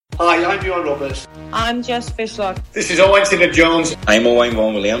Hi, I'm Bjorn Roberts. I'm Jess Fishlock. This is Owen Taylor-Jones. I'm Owain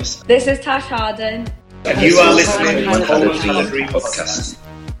Vaughan Williams. This is Tash Harden. And you are listening to the Coleman Coleman Had a Dream Dream podcast.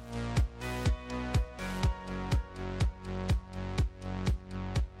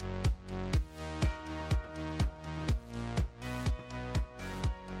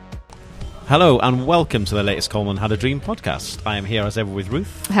 Hello and welcome to the latest Coleman Had a Dream podcast. I am here as ever with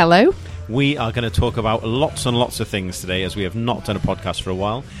Ruth. Hello. We are going to talk about lots and lots of things today, as we have not done a podcast for a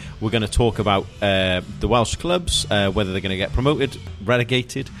while. We're going to talk about the Welsh clubs, whether they're going to get promoted,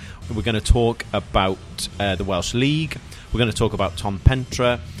 relegated. We're going to talk about the Welsh League. We're going to talk about Tom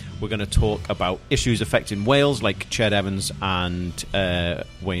Pentre. We're going to talk about issues affecting Wales, like Ched Evans and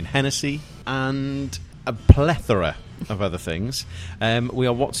Wayne Hennessy, and a plethora of other things. We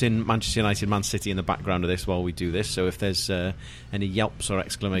are watching Manchester United Man City in the background of this while we do this, so if there's any yelps or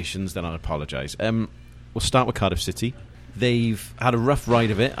exclamations, then I apologise. We'll start with Cardiff City. They've had a rough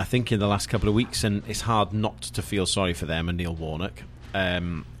ride of it, I think, in the last couple of weeks, and it's hard not to feel sorry for them and Neil Warnock.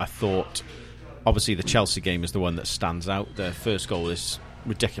 I thought, obviously, the Chelsea game is the one that stands out. The first goal is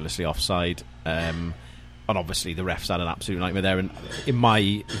ridiculously offside, and obviously the refs had an absolute nightmare there, and in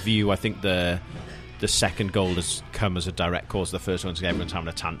my view, I think the second goal has come as a direct cause. The first one's everyone's having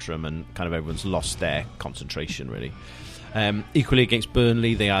a tantrum and kind of everyone's lost their concentration, really. Equally against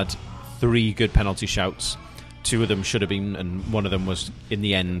Burnley, they had 3 good penalty shouts. 2 of them should have been, and one of them was, in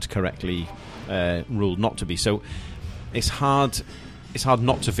the end, correctly ruled not to be. So it's hard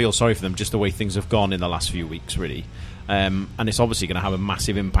not to feel sorry for them, just the way things have gone in the last few weeks, really. And it's obviously going to have a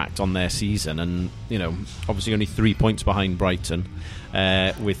massive impact on their season. And, you know, obviously only 3 points behind Brighton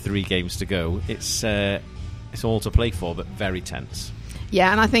with 3 games to go. It's all to play for, but very tense.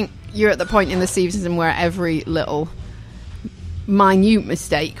 Yeah, and I think you're at the point in the season where every little minute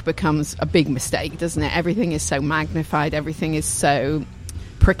mistake becomes a big mistake, doesn't it? Everything is so magnified. Everything is so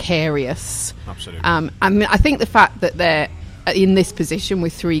precarious. Absolutely. I mean, I think the fact that they're in this position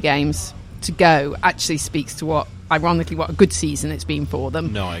with 3 games to go actually speaks to what a good season it's been for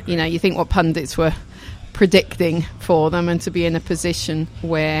them. No, I agree. You know, you think what pundits were predicting for them, and to be in a position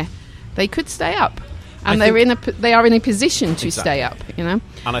where they could stay up, and they are in a position to stay up. You know,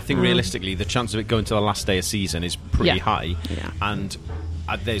 and I think realistically, the chance of it going to the last day of season is pretty high. Yeah. And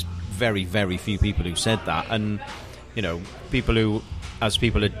there's very, very few people who said that, and you know, people who, as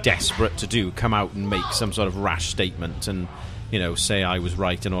people are desperate to do, come out and make some sort of rash statement and, you know, say I was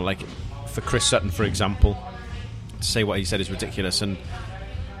right, and all. Like for Chris Sutton, for example, to say what he said is ridiculous, and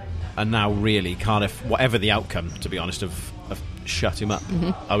now really Cardiff, whatever the outcome, to be honest, have shut him up.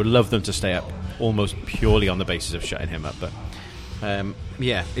 I would love them to stay up almost purely on the basis of shutting him up, but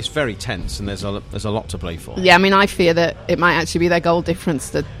yeah, it's very tense, and there's a lot to play for. Yeah, I mean, I fear that it might actually be their goal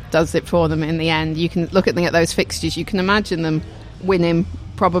difference that does it for them in the end. You can look at those fixtures, you can imagine them winning.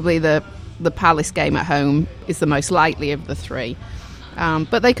 Probably the Palace game at home is the most likely of the 3,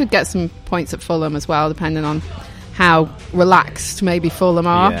 but they could get some points at Fulham as well, depending on how relaxed maybe Fulham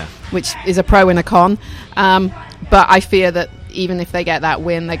are, which is a pro and a con. But I fear that even if they get that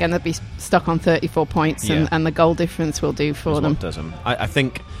win, they're going to be stuck on 34 points, and the goal difference will do for them. I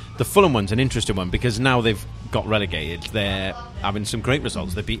think the Fulham one's an interesting one, because now they've got relegated, they're having some great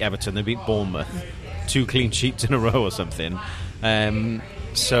results. They beat Everton, they beat Bournemouth, 2 clean sheets in a row or something.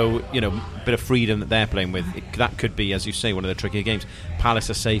 So, you know, a bit of freedom that they're playing with. That could be, as you say, one of the trickier games. Palace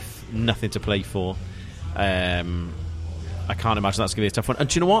are safe, nothing to play for. I can't imagine that's going to be a tough one. And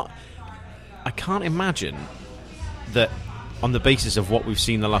do you know what? I can't imagine that, on the basis of what we've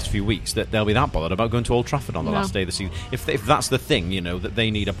seen the last few weeks, that they'll be that bothered about going to Old Trafford on the last day of the season. If that's the thing, you know, that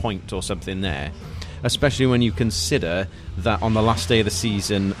they need a point or something there, especially when you consider that on the last day of the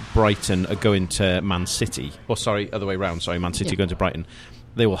season, Brighton are going to Man City. Or, sorry, other way round. Sorry, Man City going to Brighton.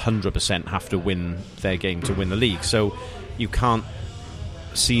 They will 100% have to win their game to win the league. So you can't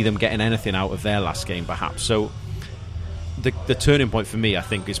see them getting anything out of their last game, perhaps. So the turning point for me, I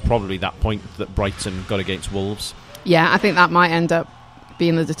think, is probably that point that Brighton got against Wolves. Yeah, I think that might end up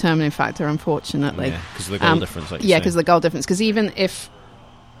being the determining factor, unfortunately. Yeah, because of the goal difference. Like because of the goal difference. Because even if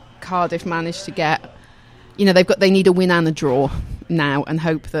Cardiff managed to get, you know, they need a win and a draw now, and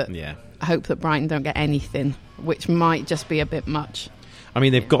hope that Brighton don't get anything, which might just be a bit much. I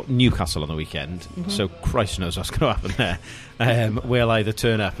mean, they've got Newcastle on the weekend, so Christ knows what's going to happen there. We'll either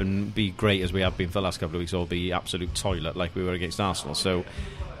turn up and be great as we have been for the last couple of weeks, or be absolute toilet like we were against Arsenal. So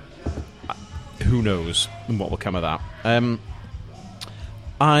who knows what will come of that.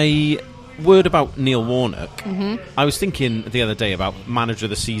 Word about Neil Warnock. I was thinking the other day about Manager of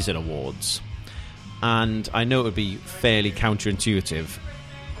the Season awards, and I know it would be fairly counterintuitive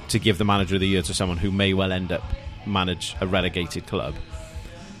to give the Manager of the Year to someone who may well end up manage a relegated club.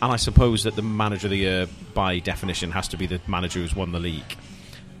 And I suppose that the manager of the year, by definition, has to be the manager who's won the league.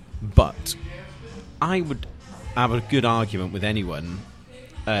 But I would have a good argument with anyone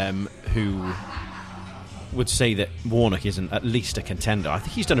who would say that Warnock isn't at least a contender. I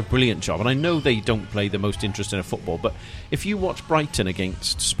think he's done a brilliant job, and I know they don't play the most interesting of football, but if you watch Brighton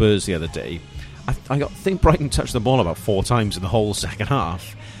against Spurs the other day, I think Brighton touched the ball about 4 times in the whole second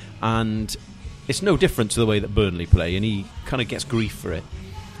half, and it's no different to the way that Burnley play, and he kind of gets grief for it.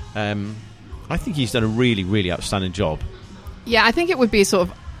 I think he's done a really, really outstanding job. Yeah, I think it would be a sort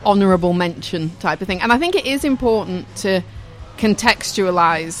of honourable mention type of thing, and I think it is important to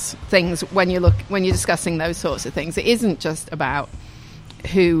contextualise things when you're discussing those sorts of things. It isn't just about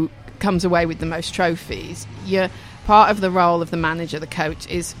who comes away with the most trophies. Part of the role of the manager, the coach,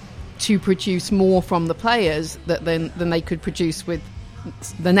 is to produce more from the players than they could produce with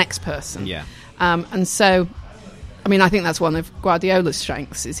the next person. Yeah. And so, I mean, I think that's one of Guardiola's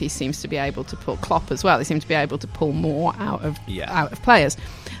strengths, is he seems to be able to pull Klopp as well. He seems to be able to pull more out of players.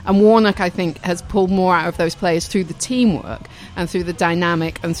 And Warnock, I think, has pulled more out of those players through the teamwork and through the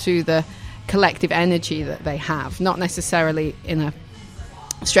dynamic and through the collective energy that they have, not necessarily in a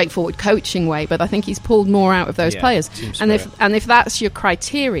straightforward coaching way, but I think he's pulled more out of those players. And if that's your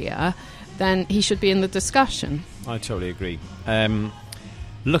criteria, then he should be in the discussion. I totally agree.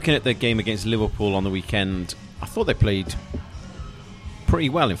 Looking at the game against Liverpool on the weekend, I thought they played pretty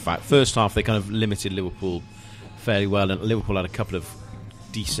well, in fact. First half, they kind of limited Liverpool fairly well, and Liverpool had a couple of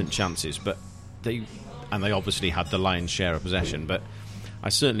decent chances, but they obviously had the lion's share of possession, but I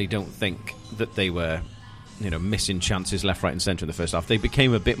certainly don't think that they were missing chances left, right and centre in the first half. They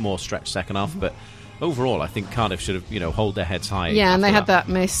became a bit more stretched second half, but overall I think Cardiff should have hold their heads high. Yeah, and they had that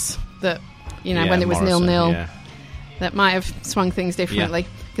miss that when it was Morrison, 0-0 that might have swung things differently,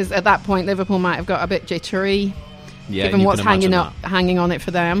 because at that point Liverpool might have got a bit jittery, given what's hanging on it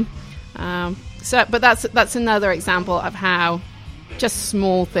for them. But that's another example of how just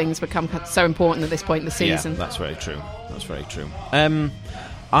small things become so important at this point in the season. Yeah, that's very true.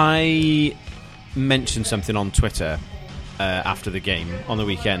 I mentioned something on Twitter after the game on the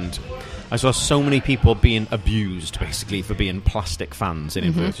weekend. I saw so many people being abused, basically, for being plastic fans, in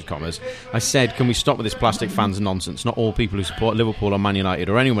inverted commas. I said, can we stop with this plastic fans nonsense? Not all people who support Liverpool or Man United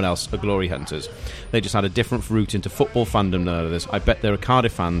or anyone else are glory hunters. They just had a different route into football fandom than others. I bet there are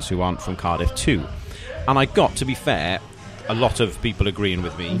Cardiff fans who aren't from Cardiff too. And I got, to be fair, a lot of people agreeing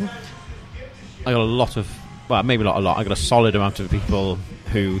with me. I got a lot of... Well, maybe not a lot. I got a solid amount of people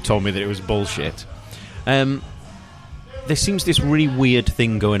who told me that it was bullshit. There seems this really weird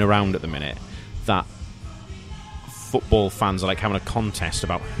thing going around at the minute that football fans are like having a contest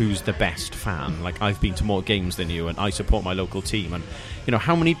about who's the best fan. Like, I've been to more games than you and I support my local team. And,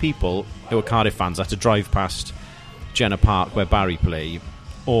 how many people who are Cardiff fans had to drive past Jenner Park where Barry play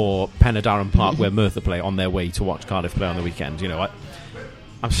or Penydarren Park where Merthyr play on their way to watch Cardiff play on the weekend?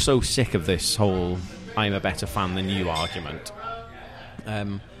 I'm so sick of this whole I'm a better fan than you argument.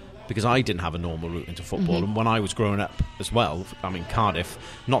 Because I didn't have a normal route into football, and when I was growing up as well, I mean, Cardiff,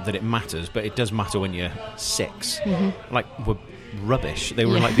 not that it matters, but it does matter when you're 6. Like, were rubbish. They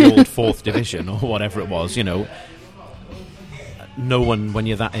were in like the old 4th division or whatever it was. No one when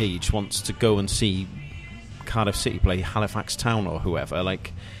you're that age wants to go and see Cardiff City play Halifax Town or whoever.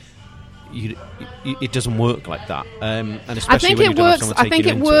 Like, it doesn't work like that, and especially when you don't have someone taking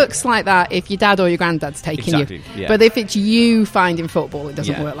you into it. Works like that if your dad or your granddad's taking you. Yeah. But if it's you finding football, it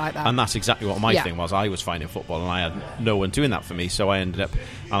doesn't work like that. And that's exactly what my thing was. I was finding football, and I had no one doing that for me. So I ended up,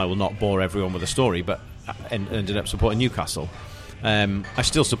 and I will not bore everyone with a story, but I ended up supporting Newcastle. I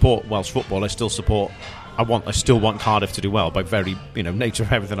still support Welsh football. I still want Cardiff to do well by very nature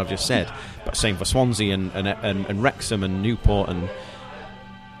of everything I've just said. But same for Swansea and Wrexham and Newport, and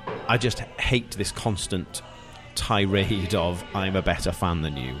I just hate this constant tirade of I'm a better fan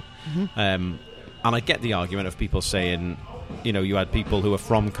than you. And I get the argument of people saying, you had people who are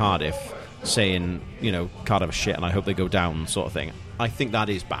from Cardiff saying, Cardiff are shit and I hope they go down, sort of thing. I think that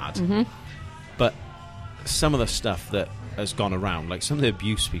is bad. But some of the stuff that has gone around, like some of the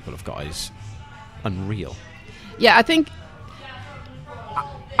abuse people have got, is unreal. Yeah,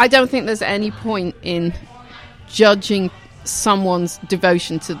 I don't think there's any point in judging someone's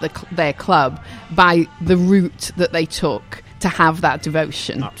devotion to their club by the route that they took to have that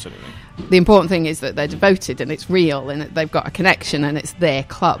devotion. Absolutely. The important thing is that they're devoted and it's real and they've got a connection and it's their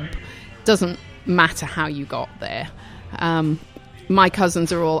club. Doesn't matter how you got there. My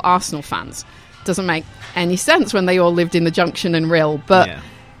cousins are all Arsenal fans. Doesn't make any sense when they all lived in the Junction and Rill, but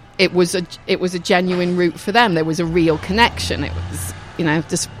it was a genuine route for them. There was a real connection. It was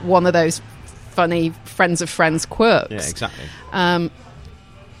just one of those funny friends of friends quirks. Yeah, exactly.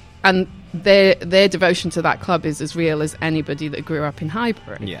 and their devotion to that club is as real as anybody that grew up in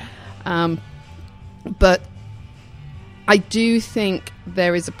Highbury. Yeah. But I do think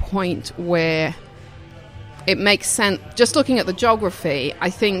there is a point where it makes sense. Just looking at the geography, I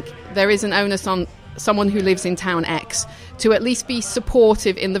think there is an onus on someone who lives in Town X to at least be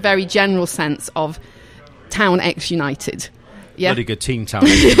supportive in the very general sense of Town X United. Yeah. Bloody good team, Town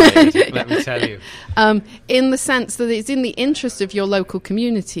X United, let me tell you. In the sense that it's in the interest of your local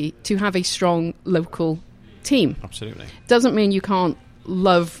community to have a strong local team. Absolutely. Doesn't mean you can't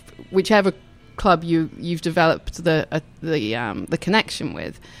love whichever club you've developed the connection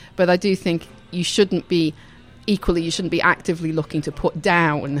with, but I do think you shouldn't be actively looking to put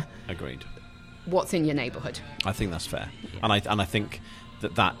down. Agreed. What's in your neighbourhood. I think that's fair, and I think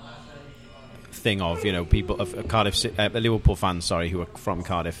that thing of people of Cardiff, Liverpool fans, who are from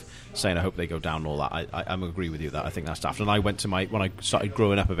Cardiff, saying I hope they go down and all that. I agree with you that I think that's daft. And I went to when I started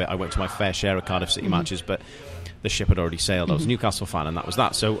growing up a bit, I went to my fair share of Cardiff City matches, but the ship had already sailed. I was a Newcastle fan, and that was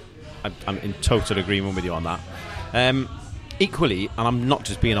that. So I'm in total agreement with you on that. Equally, and I'm not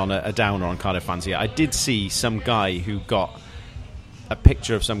just being on a downer on Cardiff fans here, I did see some guy who got a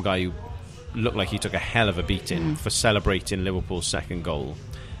picture of some guy who looked like he took a hell of a beating for celebrating Liverpool's second goal,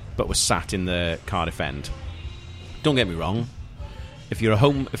 but was sat in the Cardiff end. Don't get me wrong, if you're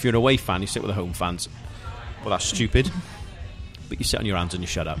an away fan, you sit with the home fans. Well, that's stupid, but you sit on your hands and you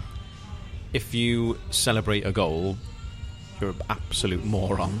shut up. If you celebrate a goal, you're an absolute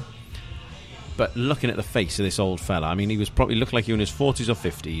moron. But looking at the face of this old fella, I mean, he was probably looked like he was in his 40s or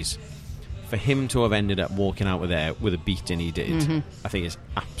 50s. For him to have ended up walking out there with a beating he did, I think is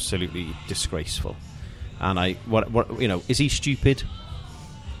absolutely disgraceful. And is he stupid?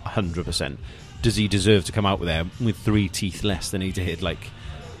 100%. Does he deserve to come out there with 3 teeth less than he did?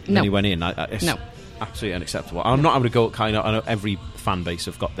 When he went in, it's no. Absolutely unacceptable. I'm not having to go at I know every fan base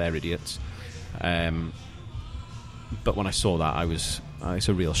have got their idiots, but when I saw that, it's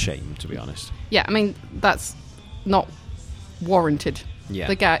a real shame, to be honest. Yeah, I mean, that's not warranted. Yeah.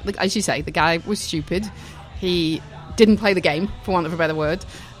 The guy, as you say, the guy was stupid. He didn't play the game, for want of a better word.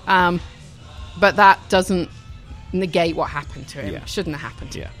 But that doesn't negate what happened to him. Yeah. Shouldn't have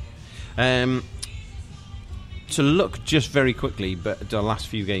happened. Yeah. To look just very quickly, but the last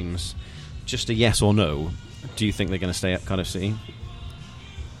few games, just a yes or no, do you think they're going to stay at Cardiff City?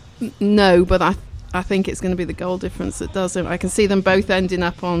 No, but I think it's going to be the goal difference that does it. I can see them both ending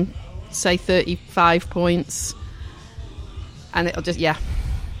up on, say, 35 points. And it'll just,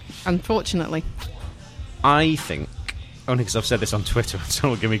 unfortunately. I think, only because I've said this on Twitter, and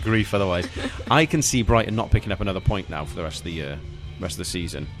someone will give me grief otherwise, I can see Brighton not picking up another point now for the rest of the year, rest of the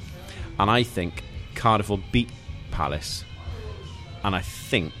season. And I think Cardiff will beat Palace, and I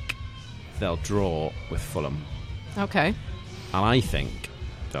think they'll draw with Fulham. Okay. And I think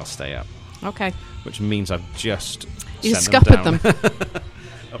they'll stay up. Okay. Which means I've just you scuppered them.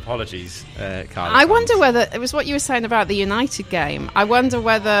 Apologies, Cardiff. I wonder whether it was what you were saying about the United game. I wonder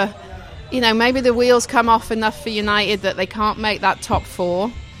whether, maybe the wheels come off enough for United that they can't make that top 4,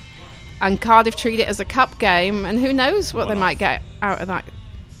 and Cardiff treat it as a cup game, and who knows what they might get out of that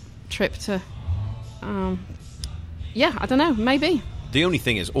trip to. I don't know. Maybe. The only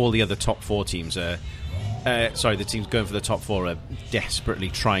thing is, all the other top 4 teams are. The teams going for the top 4 are desperately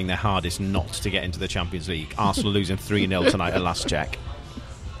trying their hardest not to get into the Champions League. Arsenal losing 3-0 tonight at last check.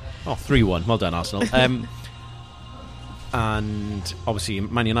 Oh, 3-1. Well done, Arsenal. And obviously,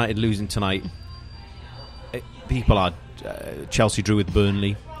 Man United losing tonight. People are... Chelsea drew with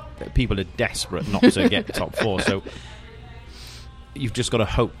Burnley. People are desperate not to get top 4. So you've just got to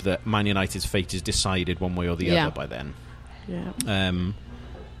hope that Man United's fate is decided one way or the other by then. Yeah.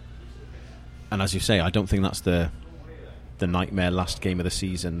 And as you say, I don't think that's the nightmare last game of the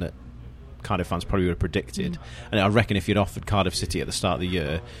season that Cardiff fans probably would have predicted. And I reckon if you'd offered Cardiff City at the start of the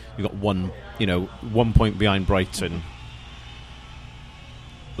year, you got 1 point behind Brighton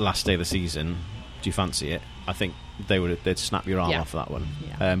last day of the season. Do you fancy it? I think they'd snap your arm off that one,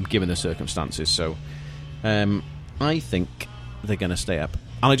 given the circumstances. So I think they're going to stay up.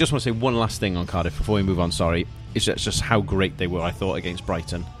 And I just want to say one last thing on Cardiff before we move on. Sorry, it's just how great they were. I thought against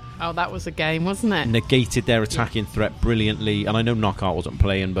Brighton. Oh, that was a game, wasn't it? Negated their attacking threat brilliantly. And I know Knockout wasn't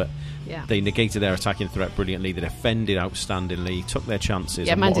playing, but they negated their attacking threat brilliantly. They defended outstandingly, took their chances.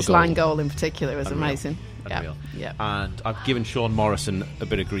 Yeah, Mendes' line goal in particular was amazing. Unreal. Yeah. And I've given Sean Morrison a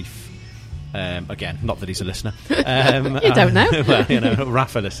bit of grief. Again, not that he's a listener. You don't know. Well,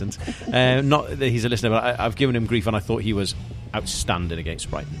 Rafa listens. Not that he's a listener, but I've given him grief, and I thought he was outstanding against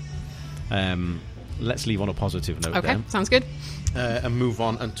Brighton. Let's leave on a positive note. Okay, then. Sounds good. And move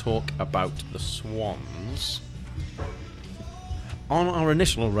on and talk about the Swans. on our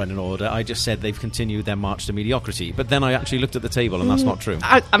initial running order, I just said they've continued their march to mediocrity. But then I actually looked at the table, and that's not true.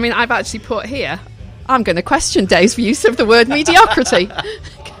 I mean, I've actually put here, I'm going to question Dave's use of the word mediocrity.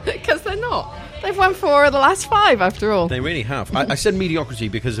 Because they're not. They've won 4 of the last 5, after all. They really have. I said mediocrity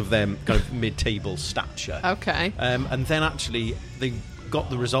because of their kind of mid-table stature. Okay. And then actually, they got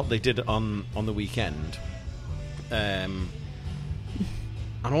the result they did on the weekend. And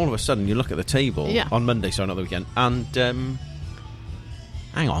all of a sudden, you look at the table on Monday, sorry, not the weekend, and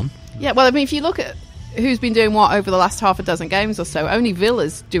hang on. Yeah, well, I mean, if you look at who's been doing what over the last half a dozen games or so, only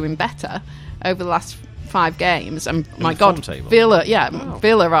Villa's doing better over the last 5 games. And my God, Villa,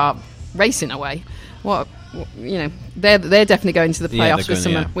 Villa are racing away. They're definitely going to the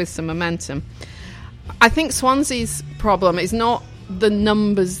playoffs with some momentum. I think Swansea's problem is not the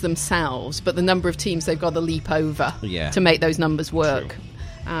numbers themselves, but the number of teams they've got to leap over to make those numbers work.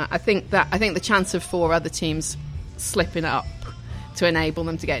 I think the chance of 4 other teams slipping up to enable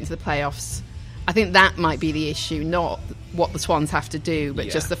them to get into the playoffs, I think that might be the issue, not what the Swans have to do, but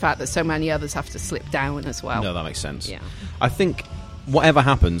just the fact that so many others have to slip down as well. No, that makes sense. Yeah. I think whatever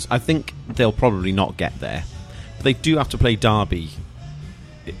happens, I think they'll probably not get there. But they do have to play Derby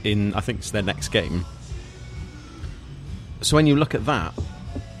in, I think it's their next game. So when you look at that,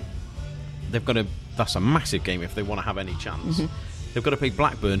 that's a massive game if they want to have any chance. Mm-hmm. They've got to play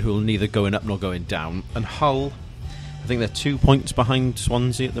Blackburn, who will neither going up nor going down, and Hull, I think they're 2 points behind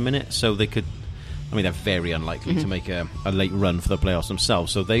Swansea at the minute, so they could... I mean, they're very unlikely to make a late run for the playoffs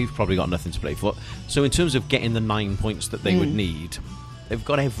themselves, so they've probably got nothing to play for. So in terms of getting the 9 points that they would need, they've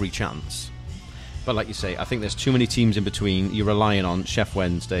got every chance. But like you say, I think there's too many teams in between. You're relying on Sheff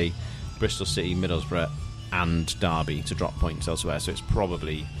Wednesday, Bristol City, Middlesbrough, and Derby to drop points elsewhere, so it's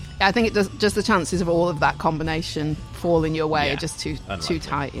probably... Yeah, I think it does, just the chances of all of that combination falling your way are just too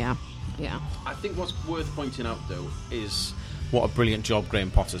tight, yeah. I think what's worth pointing out, though, is what a brilliant job Graham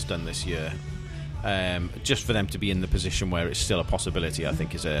Potter's done this year. Just for them to be in the position where it's still a possibility, I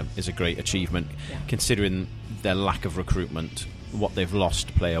think is a great achievement, considering their lack of recruitment, what they've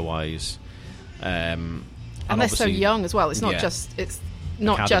lost player-wise. And they're so young as well. It's not just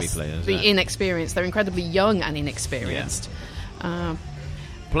players, the inexperienced. They're incredibly young and inexperienced.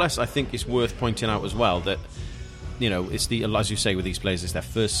 Plus, I think it's worth pointing out as well that, it's as you say with these players, it's their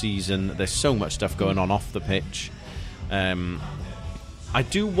first season. There's so much stuff going on off the pitch. I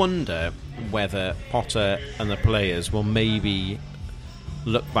do wonder whether Potter and the players will maybe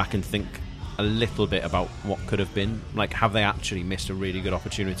look back and think a little bit about what could have been. Like, have they actually missed a really good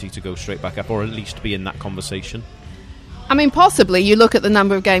opportunity to go straight back up, or at least be in that conversation? I mean, possibly. You look at the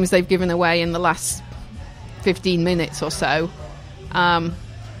number of games they've given away in the last 15 minutes or so.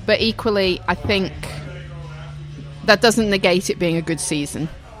 But equally, I think that doesn't negate it being a good season.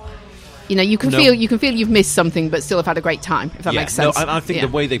 You can feel you've missed something, but still have had a great time. If that makes sense. No, I think the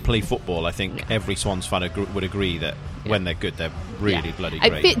way they play football, I think every Swans fan would agree that when they're good, they're really bloody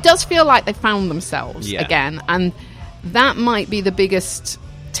great. It does feel like they found themselves again, and that might be the biggest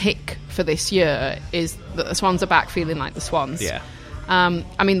tick for this year, is that the Swans are back feeling like the Swans. Yeah.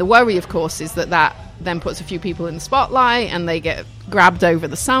 I mean, the worry, of course, is that then puts a few people in the spotlight, and they get grabbed over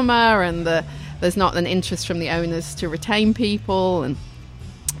the summer, and there's not an interest from the owners to retain people, and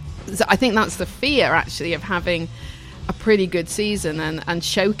so I think that's the fear, actually, of having a pretty good season and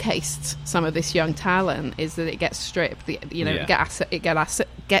showcased some of this young talent, is that it gets stripped. It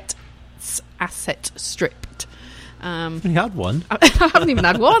gets asset stripped. You had one. I haven't even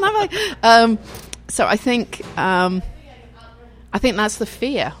had one, have I? So I think that's the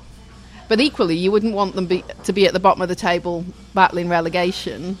fear. But equally, you wouldn't want them to be at the bottom of the table battling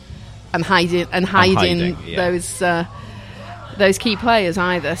relegation and hiding those key players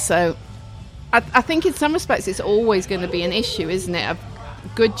either. So I think in some respects it's always going to be an issue, isn't it, of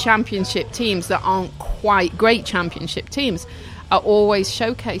good championship teams that aren't quite great championship teams are always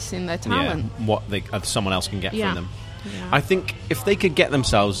showcasing their talent. What someone else can get from them. I think if they could get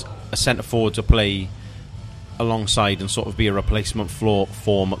themselves a centre forward to play alongside and sort of be a replacement for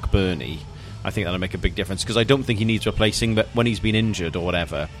McBurney, I think that'll make a big difference, because I don't think he needs replacing, but when he's been injured or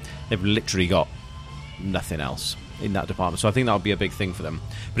whatever, they've literally got nothing else in that department. So I think that'll be a big thing for them.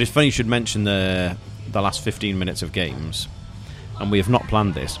 But it's funny you should mention the last 15 minutes of games, and we have not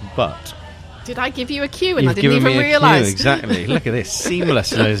planned this, but... Did I give you a cue and I didn't even realise? Exactly. Look at this.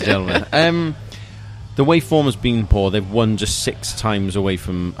 Seamless, ladies and gentlemen. The way form has been poor, they've won just 6 times away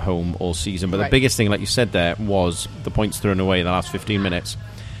from home all season. But the biggest thing, like you said there, was the points thrown away in the last 15 minutes.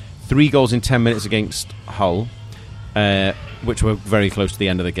 3 goals in 10 minutes against Hull, which were very close to the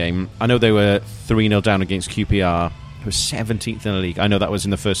end of the game. I know they were 3-0 down against QPR, who was 17th in the league. I know that was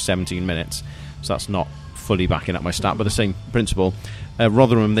in the first 17 minutes, so that's not fully backing up my stat, but the same principle.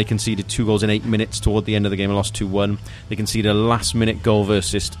 Rotherham, they conceded 2 goals in 8 minutes toward the end of the game and lost 2-1. They conceded a last-minute goal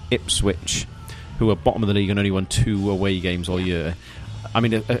versus Ipswich, who are bottom of the league and only won 2 away games all year. I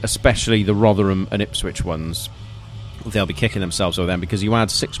mean, especially the Rotherham and Ipswich ones, they'll be kicking themselves over them, because you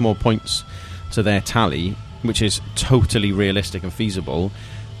add 6 more points to their tally, which is totally realistic and feasible.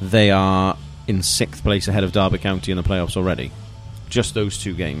 They are in 6th place ahead of Derby County in the playoffs already. Just those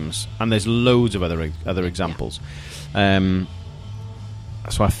 2 games, and there's loads of other examples.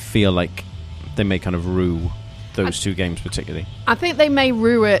 So I feel like they may kind of rue those 2 games particularly. I think they may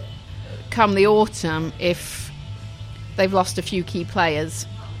rue it come the autumn if they've lost a few key players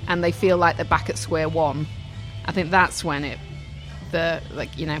and they feel like they're back at square one. I think that's when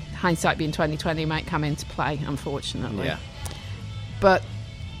hindsight being 2020 might come into play, unfortunately. Yeah. But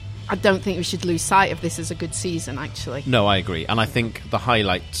I don't think we should lose sight of this as a good season, actually. No, I agree. And I think the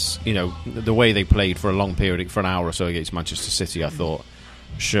highlights, the way they played for a long period, for an hour or so against Manchester City, I thought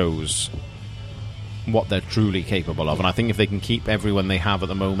shows what they're truly capable of. And I think if they can keep everyone they have at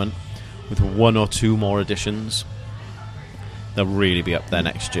the moment with 1 or 2 more additions, they'll really be up there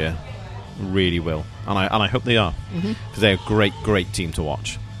next year. Really will. And I hope they are, because they're a great team to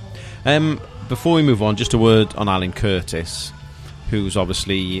watch. Before we move on, just a word on Alan Curtis, who's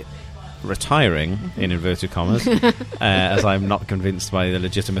obviously retiring, in inverted commas, as I'm not convinced by the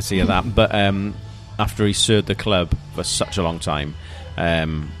legitimacy of that. But after he served the club for such a long time,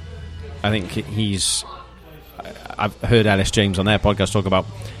 I think I've heard Ellis James on their podcast talk about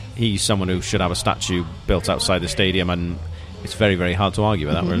he's someone who should have a statue built outside the stadium, and it's very, very hard to argue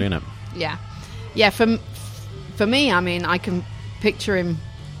with that, really, isn't it? Yeah. For me, I mean, I can picture him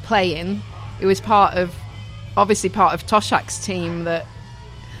playing. It was obviously part of Toshak's team that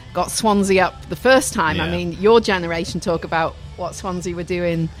got Swansea up the first time. Yeah. I mean, your generation talk about what Swansea were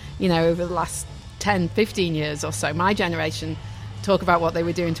doing, over the last 10, 15 years or so. My generation talk about what they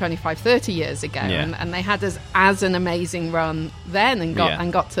were doing 25, 30 years ago. Yeah. And they had us as an amazing run then and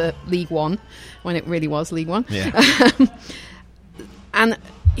got to League One, when it really was League One. Yeah. And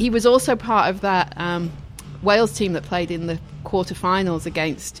he was also part of that Wales team that played in the quarterfinals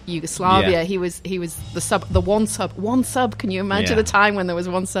against Yugoslavia. Yeah. He was the one sub. Can you imagine a time when there was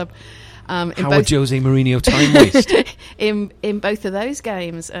one sub? How would Jose Mourinho time waste? in both of those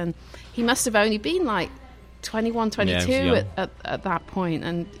games, and he must have only been like 21, 22 at that point,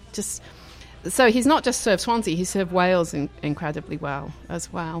 and just so he's not just served Swansea, he served Wales incredibly well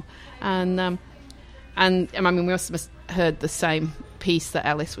as well, and I mean, we also heard the same piece that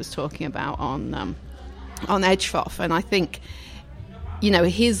Ellis was talking about on Edgefoff, and I think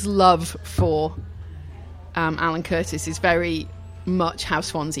his love for Alan Curtis is very much how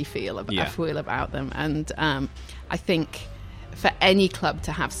Swansea feel about them, and I think for any club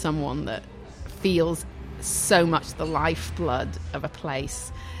to have someone that feels so much the lifeblood of a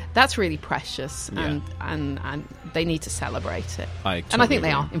place, that's really precious, and they need to celebrate it. I think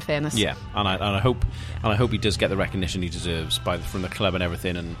they are, in fairness. Yeah, and I hope he does get the recognition he deserves from the club and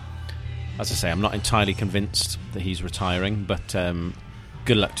everything. And as I say, I'm not entirely convinced that he's retiring, but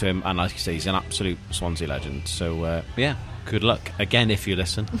good luck to him. And like you say, he's an absolute Swansea legend. So good luck again if you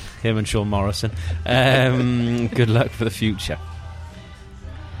listen, him and Sean Morrison. Good luck for the future.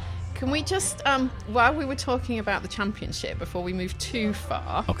 Can we just, while we were talking about the Championship, before we move too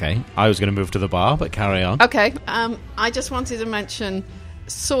far... Okay, I was going to move to the bar, but carry on. Okay, I just wanted to mention,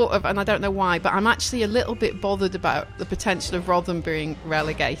 sort of, and I don't know why, but I'm actually a little bit bothered about the potential of Rotherham being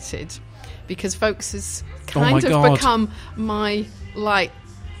relegated, because folks has kind of become my,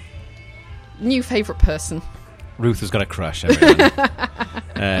 new favourite person. Ruth has got a crush,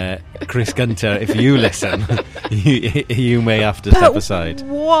 everyone. Chris Gunter, if you listen, you may have to step aside.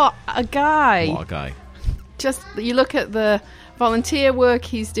 What a guy. What a guy. Just, you look at the volunteer work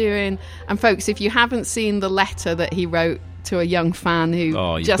he's doing, and folks, if you haven't seen the letter that he wrote to a young fan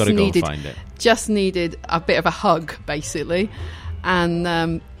who just needed a bit of a hug, basically,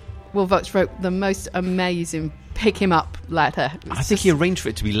 and Will Vutch wrote the most amazing pick him up letter. I think he arranged for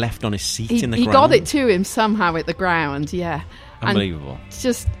it to be left on his seat in the ground. He got it to him somehow at the ground, yeah. Unbelievable. And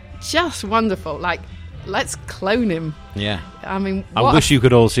just wonderful. Let's clone him. Yeah. I mean, I wish you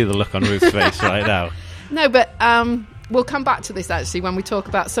could all see the look on Ruth's face right now. No, but we'll come back to this actually when we talk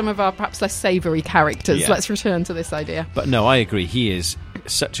about some of our perhaps less savoury characters. Yeah. Let's return to this idea. But no, I agree. He is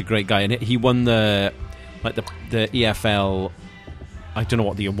such a great guy, and he won the EFL. I don't know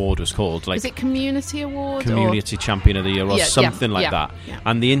what the award was called. Is it Community Award? Community Champion of the Year or something like that. Yeah.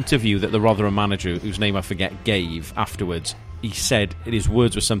 And the interview that the Rotherham manager, whose name I forget, gave afterwards, he said, his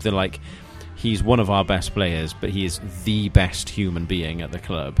words were something like, he's one of our best players, but he is the best human being at the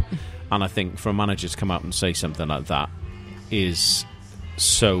club. And I think for a manager to come out and say something like that is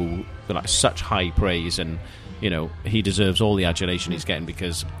so, like, such high praise, and he deserves all the adulation he's getting,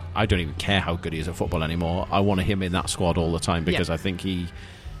 because I don't even care how good he is at football anymore. I want him in that squad all the time, because I think he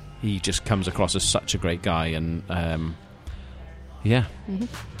just comes across as such a great guy, and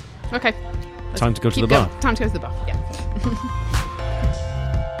Okay. Time to go to the bar. Time to go to the bar. Yeah.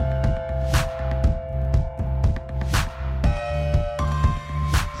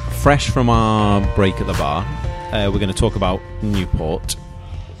 Fresh from our break at the bar, we're going to talk about Newport.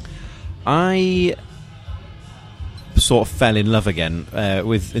 I sort of fell in love again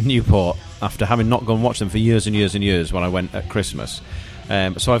with Newport after having not gone and watched them for years and years and years when I went at Christmas.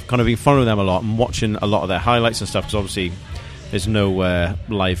 So I've kind of been following them a lot and watching a lot of their highlights and stuff, because obviously there's no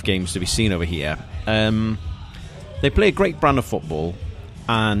live games to be seen over here. They play a great brand of football,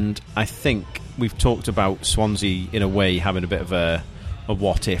 and I think we've talked about Swansea in a way having a bit of a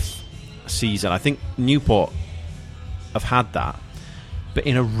what-if season. I think Newport have had that, but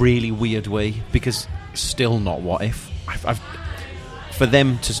in a really weird way, because still not what-if. For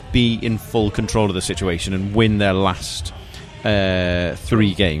them to be in full control of the situation and win their last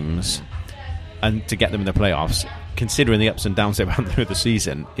 3 games and to get them in the playoffs, considering the ups and downs they've had through the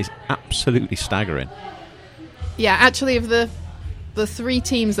season, is absolutely staggering. Yeah, actually, of the 3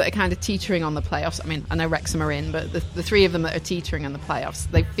 teams that are kind of teetering on the playoffs, I mean, I know Wrexham are in, but the 3 of them that are teetering on the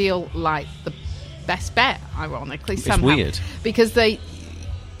playoffs, they feel like the best bet, ironically, somehow. It's weird. Because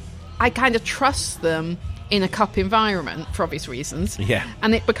I kind of trust them in a cup environment, for obvious reasons. Yeah.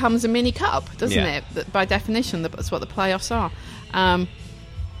 And it becomes a mini cup, doesn't it? That, by definition, that's what the playoffs are.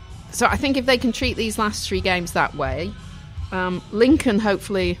 So I think if they can treat these last 3 games that way, Lincoln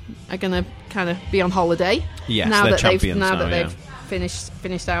hopefully are going to kind of be on holiday. Yes, now they're that champions now now, that they've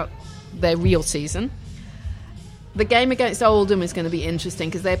finished out their real season. The game against Oldham is going to be interesting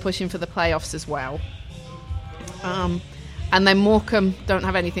because they're pushing for the playoffs as well. And then Morecambe don't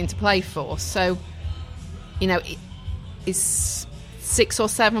have anything to play for. So, is 6 or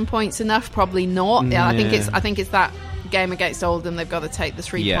 7 points enough? Probably not. Yeah, I think it's that game against Oldham. They've got to take the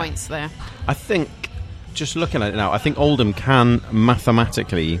 3 points there. I think, just looking at it now, I think Oldham can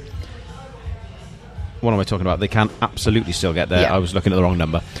mathematically... What am I talking about? They can absolutely still get there. Yeah. I was looking at the wrong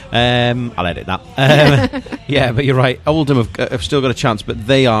number. I'll edit that. Yeah, but you're right. Oldham have still got a chance, but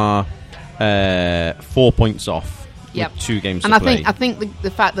they are 4 points off with 2 games to play. I think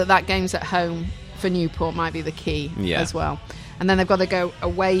the fact that game's at home for Newport might be the key as well. And then they've got to go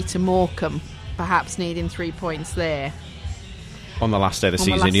away to Morecambe, perhaps needing 3 points there. On the last day of the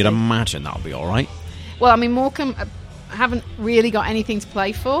season, you'd imagine that'll be all right. Well, I mean, Morecambe haven't really got anything to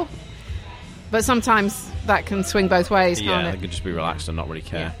play for. But sometimes that can swing both ways, can't it? They can just be relaxed and not really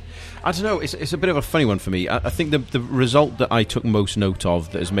care. Yeah. I don't know, it's a bit of a funny one for me. I think the result that I took most note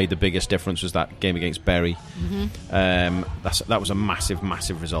of that has made the biggest difference was that game against Bury. Mm-hmm. That was a massive,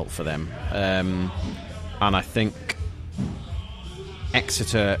 massive result for them. And I think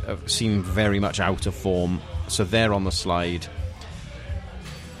Exeter seem very much out of form, so they're on the slide.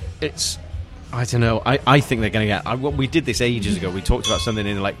 I don't know. I think they're going to get... we did this ages ago. We talked about something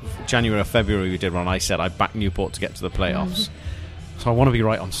in like January or February we did one. I said I'd back Newport to get to the playoffs. So I want to be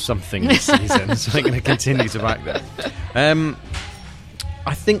right on something this season. So I'm going to continue to back them.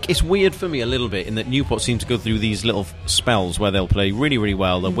 I think it's weird for me a little bit in that Newport seem to go through these little spells where they'll play really, really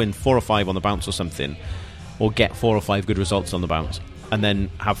well. They'll win 4 or 5 on the bounce or something, or get 4 or 5 good results on the bounce, and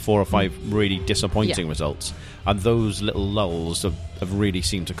then have 4 or 5 really disappointing results. And those little lulls have really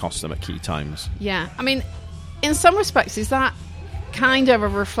seemed to cost them at key times. Yeah. I mean, in some respects, is that kind of a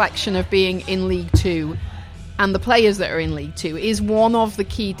reflection of being in League 2 and the players that are in League 2 is one of the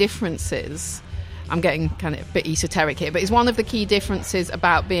key differences. I'm getting kind of a bit esoteric here, but it's one of the key differences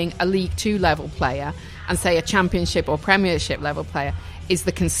about being a League 2 level player and, say, a Championship or Premiership level player is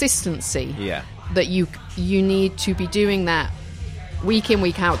the consistency that you need to be doing that week in,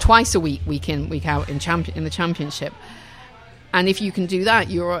 week out, twice a week, week in, week out in the Championship. And if you can do that,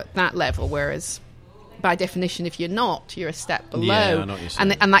 you're at that level, whereas by definition, if you're not, you're a step below. Yeah, I know what you're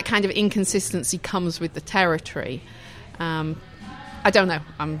saying. And that kind of inconsistency comes with the territory. I don't know.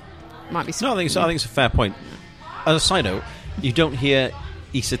 Might be. No, I think it's a fair point. As a side note, you don't hear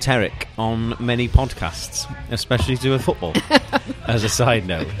esoteric on many podcasts, especially to do with football. As a side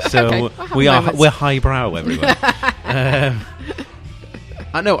note, so okay, we're highbrow, everyone.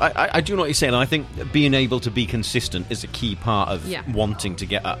 I know, I do know what you're saying. I think being able to be consistent is a key part of wanting to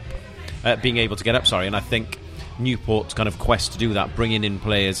get up. Being able to get up, and I think Newport's kind of quest to do that, bringing in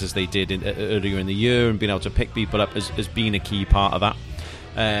players as they did earlier in the year and being able to pick people up has been a key part of that.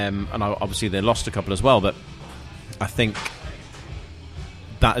 And obviously they lost a couple as well, but I think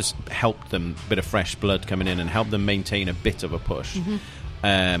that has helped them, a bit of fresh blood coming in and helped them maintain a bit of a push.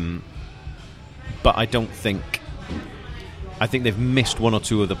 But I think they've missed one or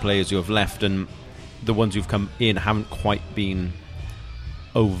two of the players who have left, and the ones who've come in haven't quite been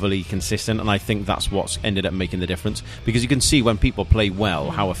overly consistent, and I think that's what's ended up making the difference, because you can see when people play well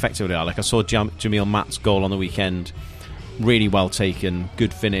how effective they are. Like I saw Jamil Matt's goal on the weekend, really well taken,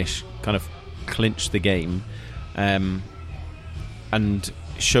 good finish, kind of clinched the game, and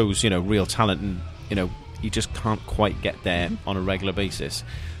shows real talent, and you just can't quite get there on a regular basis,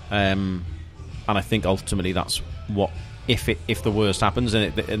 and I think ultimately that's what, if the worst happens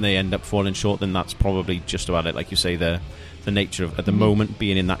and they end up falling short, then that's probably just about it. Like you say, the nature of, at the moment,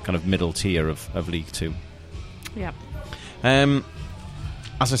 being in that kind of middle tier of League Two. Yeah. As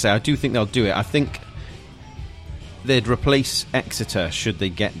I say, I do think they'll do it. I think they'd replace Exeter should they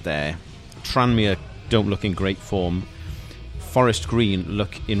get there. Tranmere don't look in great form. Forest Green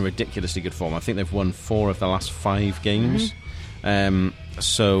look in ridiculously good form. I think they've won 4 of the last 5 games.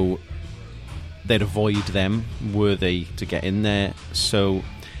 So they'd avoid them were they to get in there. So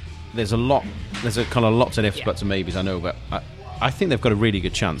there's a kind of lots of ifs, buts and maybes, I know, but I think they've got a really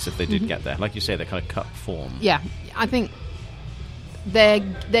good chance if they did get there. Like you say, they're kind of cut form. Yeah, I think they're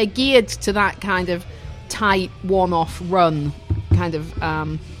geared to that kind of tight one-off run, kind of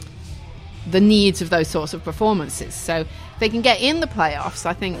the needs of those sorts of performances. So if they can get in the playoffs,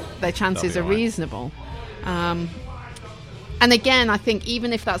 I think their chances are reasonable. And again, I think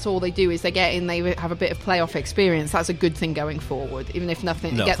even if that's all they do is they get in, they have a bit of playoff experience, that's a good thing going forward, even if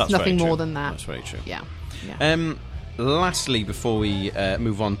nothing more than that. That's very true. Yeah. Lastly, before we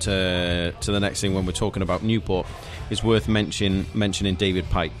move on to the next thing when we're talking about Newport, it's worth mentioning David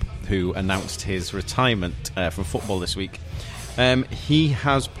Pipe, who announced his retirement from football this week. He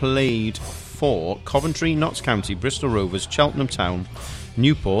has played for Coventry, Notts County, Bristol Rovers, Cheltenham Town,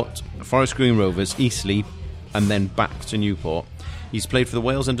 Newport, Forest Green Rovers, Eastleigh, and then back to Newport. He's played for the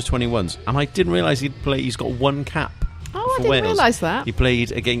Wales under-21s, and I didn't realise he's got 1 cap. Oh, I didn't realise that. He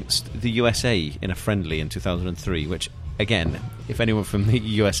played against the USA in a friendly in 2003, which, again, if anyone from the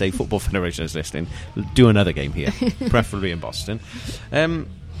USA Football Federation is listening, do another game here, preferably in Boston.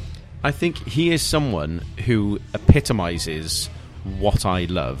 I think he is someone who epitomises what I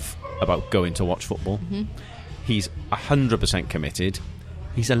love about going to watch football. He's 100% committed.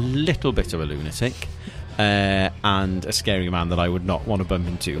 He's a little bit of a lunatic. And a scary man that I would not want to bump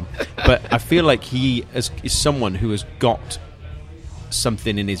into. But I feel like he is someone who has got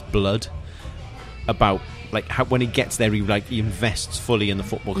something in his blood about how when he gets there, he invests fully in the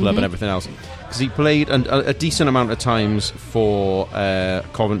football club and everything else. Because he played a decent amount of times for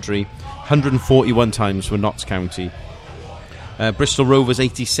Coventry, 141 times for Notts County, Bristol Rovers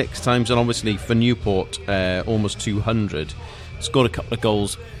 86 times, and obviously for Newport almost 200. Scored a couple of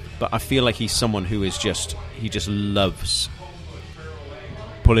goals. But I feel like he's someone who is he just loves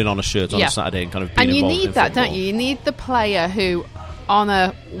pulling on a shirt on a Saturday and kind of being involved in football. And you need that, don't you? You need the player who, on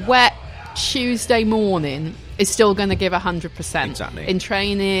a wet Tuesday morning, is still going to give 100% in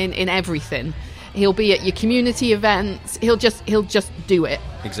training, in everything. He'll be at your community events. He'll just do it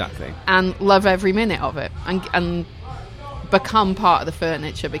and love every minute of it and become part of the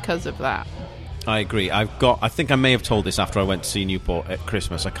furniture because of that. I agree. I think I may have told this after I went to see Newport at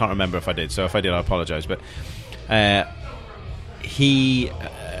Christmas. I can't remember if I did. So if I did, I apologise. But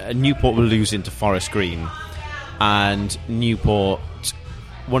Newport were losing to Forest Green, and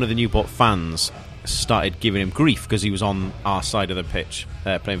one of the Newport fans started giving him grief because he was on our side of the pitch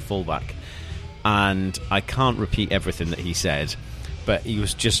playing fullback. And I can't repeat everything that he said, but he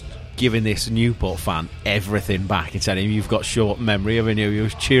was just giving this Newport fan everything back and telling him, "You've got short memory." I mean, he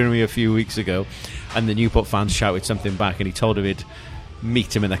was cheering me a few weeks ago, and the Newport fan shouted something back, and he told him he'd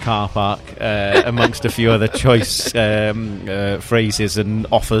meet him in the car park amongst a few other choice phrases and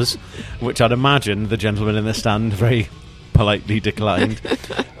offers, which I'd imagine the gentleman in the stand very politely declined.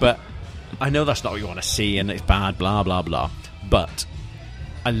 But I know that's not what you want to see, and it's bad, blah blah blah. But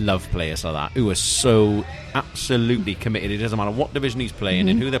I love players like that who are so absolutely committed. It doesn't matter what division he's playing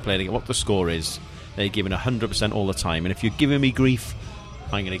in, who they're playing, what the score is. They're giving 100% all the time. And if you're giving me grief,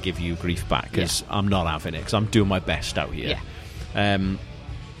 I'm going to give you grief back because I'm not having it, because I'm doing my best out here.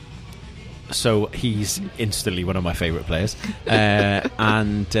 So he's instantly one of my favourite players. I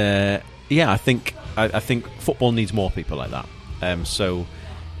think football needs more people like that. So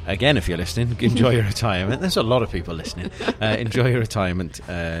again, if you're listening, enjoy your retirement. There's a lot of people listening. Enjoy your retirement,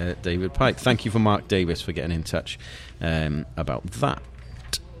 David Pipe. Thank you for Mark Davis for getting in touch about that.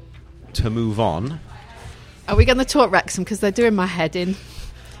 To move on, are we going to talk Wrexham, because they're doing my head in?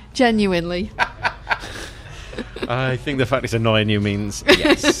 Genuinely. I think the fact it's annoying you means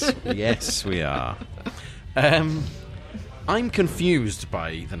yes. Yes, we are. I'm confused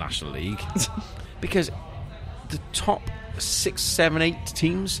by the National League because the top 6, 7, 8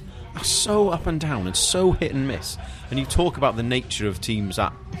 teams are so up and down and so hit and miss. And you talk about the nature of teams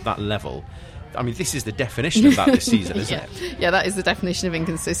at that level. I mean, this is the definition of that this season, isn't it? Yeah, that is the definition of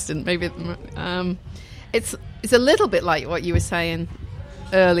inconsistent. Maybe it's a little bit like what you were saying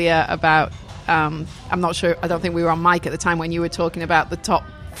earlier about. I'm not sure. I don't think we were on mic at the time when you were talking about the top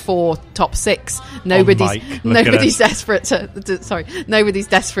 4, top 6. Nobody's desperate nobody's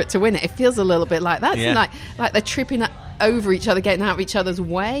desperate to win it. It feels a little bit like that. Yeah. Like they're tripping over each other, getting out of each other's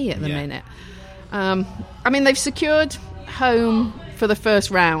way at the minute. I mean, they've secured home for the first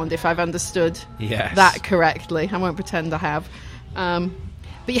round, if I've understood that correctly. I won't pretend I have. But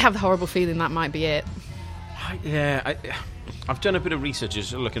you have the horrible feeling that might be it. I've done a bit of research,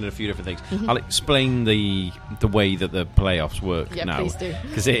 just looking at a few different things. Mm-hmm. I'll explain the way that the playoffs work now. Please do.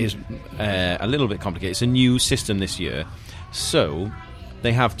 Because it is a little bit complicated. It's a new system this year. So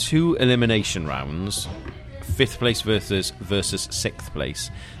they have 2 elimination rounds, 5th place versus 6th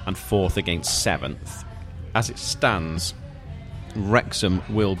place, and 4th against 7th. As it stands, Wrexham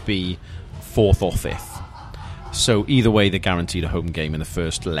will be 4th or 5th. So either way, they're guaranteed a home game in the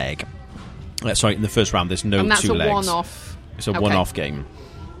first leg. In the first round, there's no 2 legs. And that's a one-off. It's a one-off game.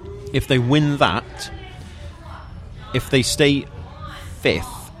 If they win that, if they stay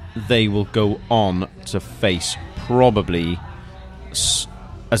 5th, they will go on to face probably,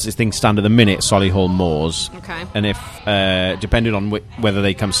 as things stand at the minute, Solihull Moors. Okay. And if, depending on whether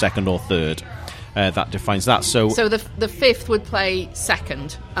they come 2nd or 3rd, that defines that. So the 5th would play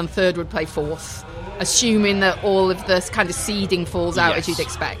 2nd and 3rd would play 4th, assuming that all of this kind of seeding falls out as you'd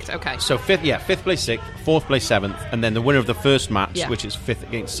expect. Okay. So 5th plays 6th, 4th plays 7th, and then the winner of the first match, which is 5th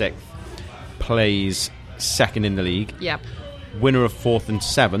against 6th, plays 2nd in the league. Yep. Winner of 4th and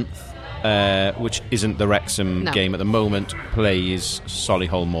 7th, which isn't the Wrexham game at the moment, plays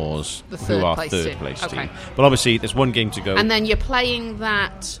Solihull Moors, who are 3rd place team. But obviously, there's one game to go. And then you're playing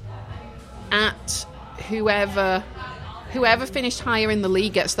that at whoever finished higher in the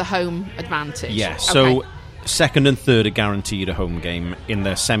league gets the home advantage. Yeah, so 2nd and 3rd are guaranteed a home game in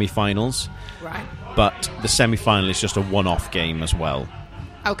the semi-finals. Right. But the semi-final is just a one-off game as well.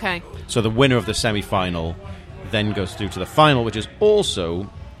 Okay. So the winner of the semi-final then goes through to the final, which is also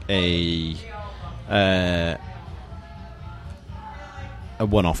a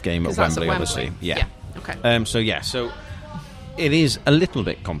one-off game at Wembley, obviously. Yeah. Okay. So it is a little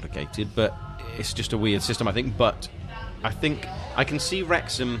bit complicated, but it's just a weird system, I think. But I think I can see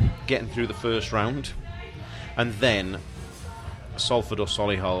Wrexham getting through the first round, and then Salford or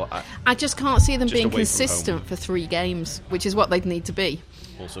Solihull. I just can't see them being consistent for 3 games, which is what they'd need to be.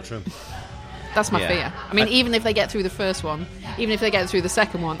 Also true. That's my fear. I mean, even if they get through the first one, even if they get through the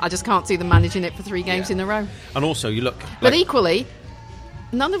second one, I just can't see them managing it for 3 games in a row. And also, you look... But equally,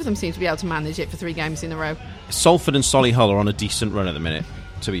 none of them seem to be able to manage it for 3 games in a row. Salford and Solihull are on a decent run at the minute,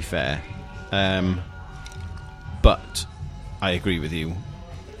 to be fair. But I agree with you.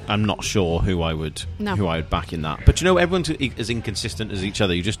 I'm not sure who I would back in that. But everyone's as inconsistent as each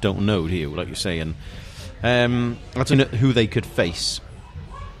other. You just don't know, do you? Like you're saying. I don't know who they could face.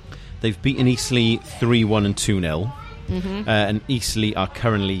 They've beaten Eastleigh 3-1 and 2-0. Mm-hmm. And Eastleigh are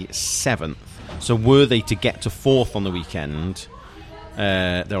currently 7th. So were they to get to 4th on the weekend,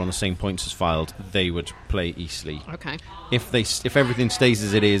 they're on the same points as Fylde, they would play Eastleigh. Okay. If everything stays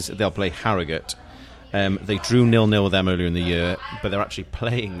as it is, they'll play Harrogate. They drew 0-0 with them earlier in the year, but they're actually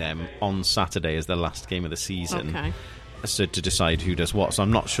playing them on Saturday as their last game of the season. Okay. So to decide who does what. So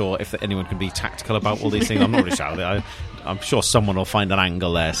I'm not sure if anyone can be tactical about all these things. I'm not really sure. I'm sure someone will find an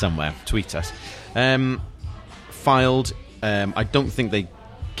angle there somewhere. Tweet us. Fylde, I don't think they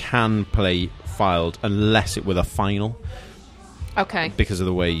can play Fylde unless it were a final. Okay. Because of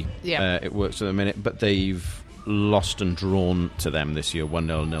the way it works at the minute. But they've lost and drawn to them this year,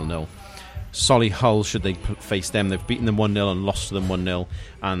 1-0, 0-0. Solihull, should they face them, they've beaten them 1-0 and lost to them 1-0.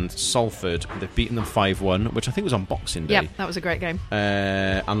 And Salford, they've beaten them 5-1, which I think was on Boxing Day. Yeah, that was a great game.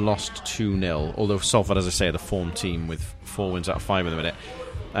 And lost 2-0. Although Salford, as I say, are the form team with 4 wins out of 5 in the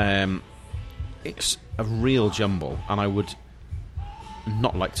minute. It's a real jumble, and I would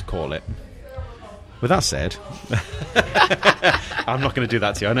not like to call it. With that said, I'm not going to do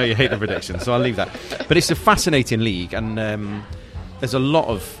that to you. I know you hate the predictions, so I'll leave that. But it's a fascinating league, and there's a lot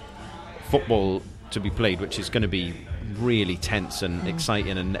of football to be played, which is going to be really tense and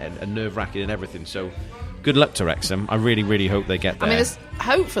exciting and nerve-wracking and everything. So good luck to Wrexham. I really, really hope they get there. I mean, there's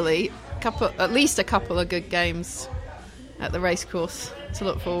hopefully at least a couple of good games at the racecourse to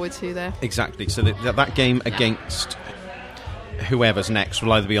look forward to there. Exactly. So that game against whoever's next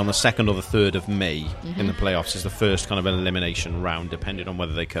will either be on the 2nd or the 3rd of May in the playoffs. Is the first kind of elimination round, depending on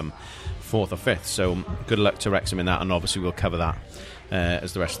whether they come 4th or 5th. So good luck to Wrexham in that, and obviously we'll cover that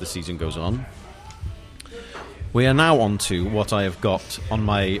as the rest of the season goes on. We are now on to what I have got on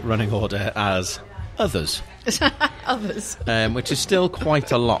my running order as others. Others. Which is still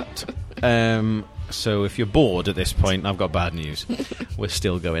quite a lot. So if you're bored at this point, I've got bad news. We're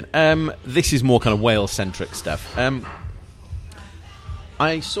still going. This is more kind of Wales-centric stuff.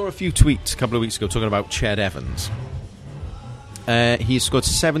 I saw a few tweets a couple of weeks ago talking about Ched Evans. He's scored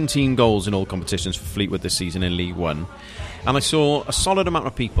 17 goals in all competitions for Fleetwood this season in League One. And I saw a solid amount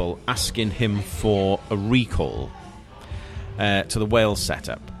of people asking him for a recall to the Wales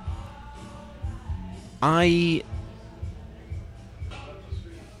setup. I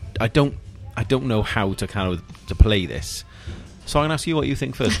don't know how to to play this. So I'm going to ask you what you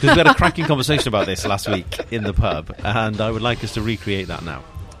think first, because we had a cracking conversation about this last week in the pub, and I would like us to recreate that now.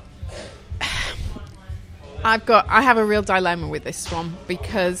 I have a real dilemma with this one,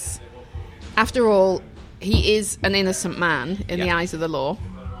 because after all, he is an innocent man in the eyes of the law,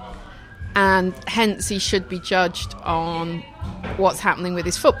 and hence he should be judged on what's happening with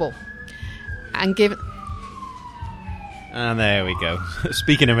his football. And given... And there we go.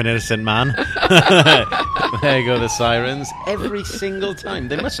 Speaking of an innocent man, there you go, the sirens. Every single time.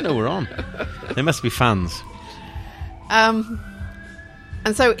 They must know we're on. They must be fans. And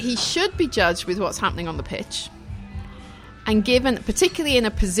so he should be judged with what's happening on the pitch. And given, particularly in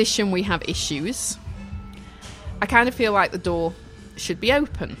a position we have issues, I kind of feel like the door should be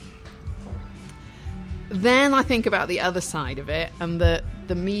open. Then I think about the other side of it, and the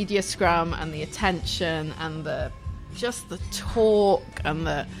media scrum and the attention and just the talk and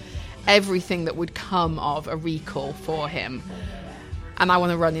the everything that would come of a recall for him. And I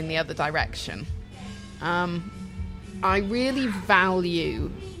want to run in the other direction. I really value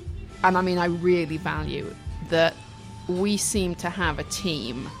that we seem to have a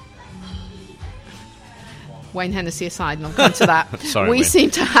team. Wayne Hennessy aside, and I'll come to that. Sorry, we Wayne. seem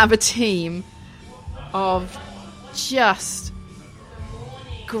to have a team of just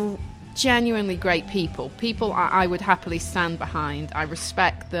genuinely great people I would happily stand behind. I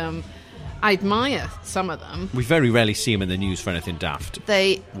respect them. I admire some of them. We very rarely see them in the news for anything daft.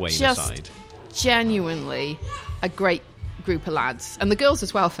 They Wayne just aside. Genuinely a great group of lads, and the girls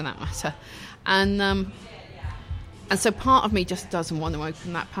as well for that matter. And so part of me just doesn't want to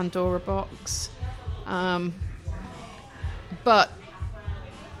open that Pandora box. But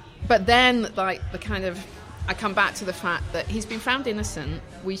then, like, the kind of, I come back to the fact that he's been found innocent.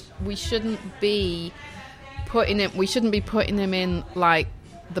 We shouldn't be putting him in like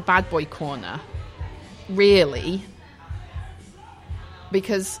the bad boy corner, really,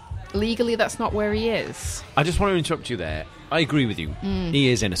 because legally that's not where he is. I just want to interrupt you there. I agree with you. He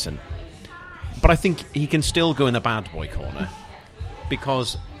is innocent, but I think he can still go in the bad boy corner,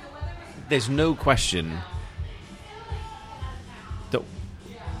 because there's no question that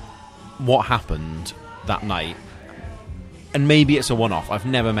what happened that night, and maybe it's a one-off. I've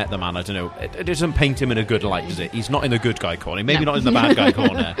never met the man. I don't know. It doesn't paint him in a good light, does it? He's not in the good guy corner. Maybe not in the bad guy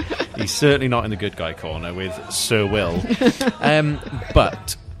corner. He's certainly not in the good guy corner with Sir Will.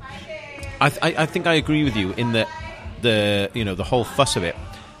 But I think I agree with you in that the whole fuss of it.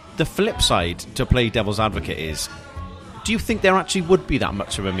 The flip side, to play devil's advocate, is, do you think there actually would be that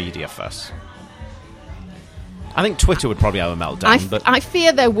much of a media fuss? I think Twitter would probably have a meltdown. I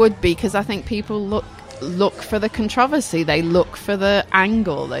fear there would be, because I think people look for the controversy. They look for the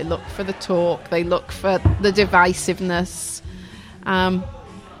angle. They look for the talk. They look for the divisiveness. I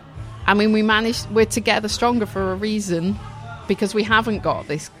mean, we're together stronger for a reason, because we haven't got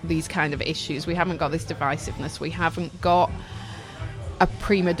these kind of issues. We haven't got this divisiveness. We haven't got a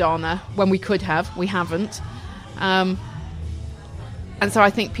prima donna when we could have. We haven't. And so I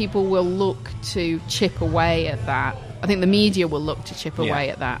think people will look to chip away at that. I think the media will look to chip away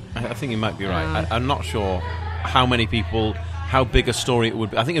at that. I think you might be right. I'm not sure how big a story it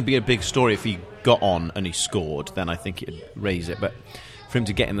would be. I think it'd be a big story if he got on and he scored. Then I think it'd raise it. But for him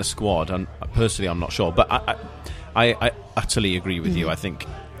to get in the squad, and personally, I'm not sure. But I utterly agree with you. I think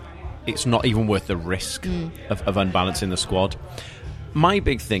it's not even worth the risk of unbalancing the squad. My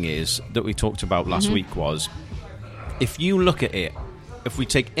big thing is that we talked about last week was, if you look at it, if we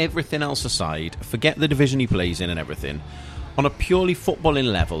take everything else aside, forget the division he plays in and everything, on a purely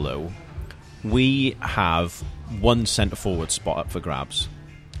footballing level, though, we have one centre-forward spot up for grabs.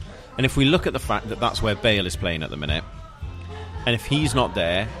 And if we look at the fact that that's where Bale is playing at the minute, and if he's not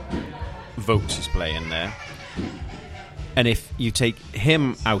there, Vokes is playing there, And if you take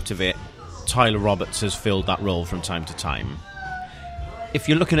him out of it, Tyler Roberts has filled that role from time to time. If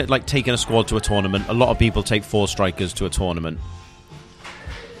you're looking at like taking a squad to a tournament, a lot of people take 4 strikers to a tournament.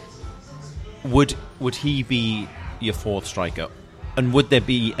 Would he be your 4th striker? And would there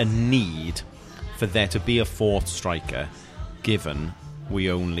be a need for there to be a 4th striker, given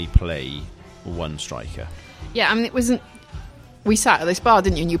we only play 1 striker? Yeah, I mean, it wasn't... We sat at this bar,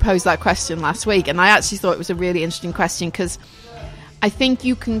 didn't you? And you posed that question last week, and I actually thought it was a really interesting question, because I think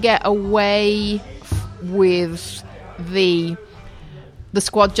you can get away with the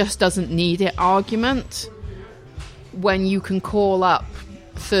squad just doesn't need it argument when you can call up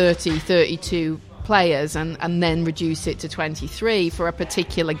 30, 32 players and then reduce it to 23 for a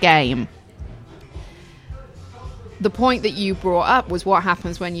particular game. The point that you brought up was what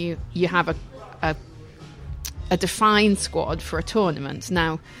happens when you have a defined squad for a tournament.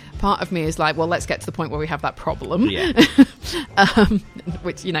 Now, part of me is like, well, let's get to the point where we have that problem. Yeah.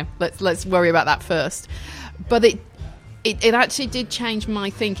 Which, you know, let's worry about that first. But it actually did change my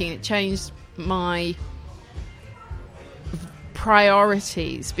thinking. It changed my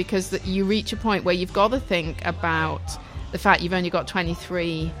priorities, because you reach a point where you've got to think about the fact you've only got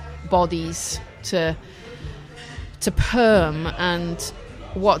 23 bodies to perm, and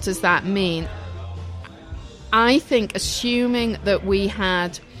what does that mean? I think assuming that we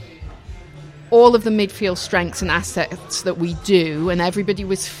had all of the midfield strengths and assets that we do, and everybody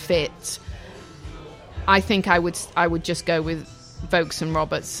was fit, I think I would just go with Vokes and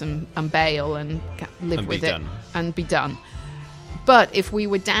Roberts and Bale and live with it and be done. But if we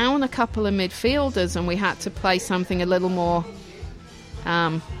were down a couple of midfielders and we had to play something a little more,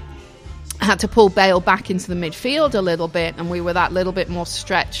 had to pull Bale back into the midfield a little bit, and we were that little bit more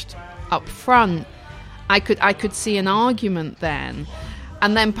stretched up front, I could see an argument then.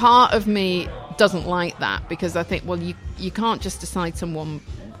 And then part of me doesn't like that, because I think, well, you can't just decide someone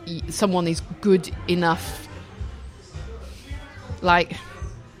is good enough, like,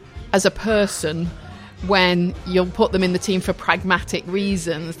 as a person, when you'll put them in the team for pragmatic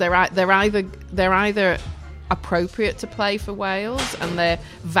reasons. They're either appropriate to play for Wales, and they're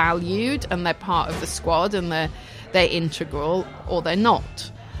valued, and they're part of the squad, and they're integral, or they're not.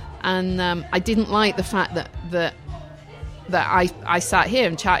 And I didn't like the fact that I sat here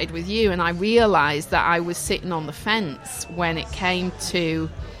and chatted with you, and I realised that I was sitting on the fence when it came to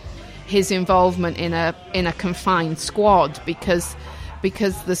his involvement in a confined squad, because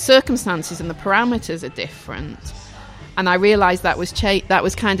the circumstances and the parameters are different. And I realised that was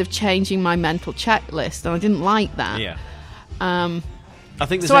kind of changing my mental checklist, and I didn't like that. Yeah. I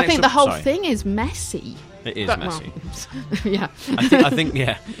think the whole thing is messy. It is messy. Well, yeah.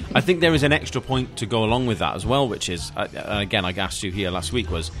 I think there is an extra point to go along with that as well, which is, again, I asked you here last week,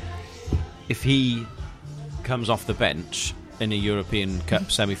 was if he comes off the bench in a European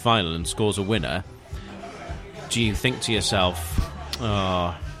Cup semi-final and scores a winner, do you think to yourself,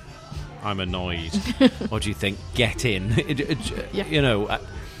 oh, I'm annoyed? Or do you think, get in? Yeah. You know,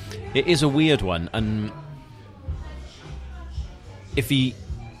 it is a weird one. And I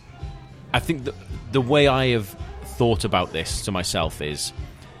think the way I have thought about this to myself is,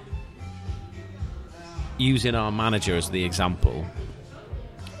 using our manager as the example,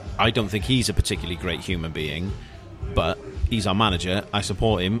 I don't think he's a particularly great human being, but he's our manager. I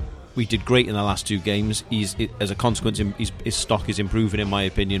support him. We did great in the last 2 games. As a consequence, his stock is improving, in my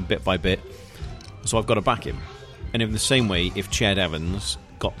opinion, bit by bit. So I've got to back him. And in the same way, if Ched Evans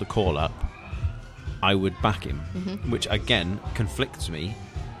got the call up, I would back him, which again conflicts me,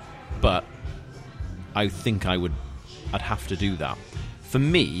 but I think I'd have to do that. For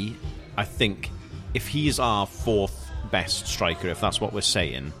me, I think if he's our 4th best striker, if that's what we're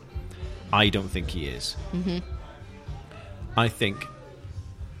saying, I don't think he is. I think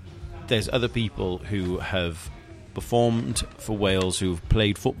there's other people who have performed for Wales, who've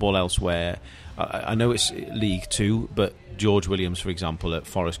played football elsewhere. I know it's League 2, but George Williams, for example, at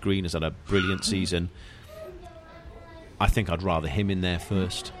Forest Green has had a brilliant season. I think I'd rather him in there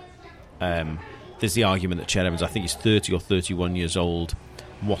first. There's the argument that Ched Evans, I think he's 30 or 31 years old.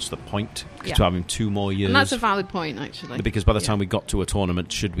 What's the point to have him 2 more years? And that's a valid point, actually. Because by the time we got to a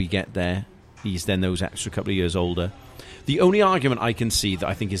tournament, should we get there, he's then those extra couple of years older. The only argument I can see that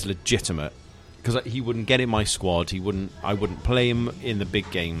I think is legitimate, because he wouldn't get in my squad, I wouldn't play him in the big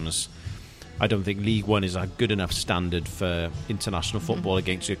games. I don't think League One is a good enough standard for international football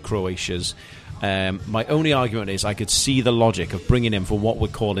against your Croatias. My only argument is I could see the logic of bringing him for what we're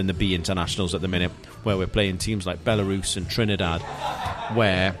calling the B internationals at the minute, where we're playing teams like Belarus and Trinidad,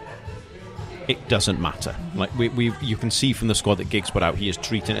 where it doesn't matter. Like you can see from the squad that Giggs put out, he is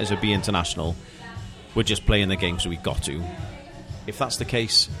treating it as a B international. we're just playing the games we got to. If that's the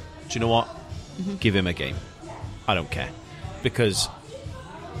case, do you know what? Give him a game. I don't care. Because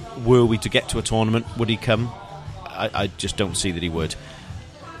were we to get to a tournament, would he come? I just don't see that he would.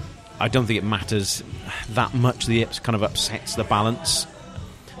 I don't think it matters that much that it kind of upsets the balance.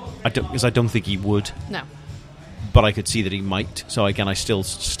 Because I don't think he would. No. But I could see that he might. So again, I still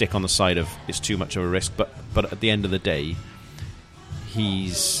stick on the side of it's too much of a risk. But at the end of the day,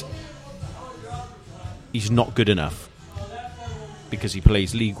 he's not good enough, because he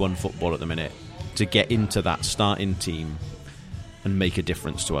plays League One football at the minute, to get into that starting team and make a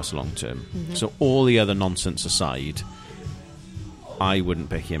difference to us long term. So all the other nonsense aside, I wouldn't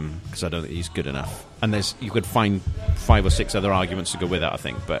pick him because I don't think he's good enough. And you could find 5 or 6 other arguments to go with that, I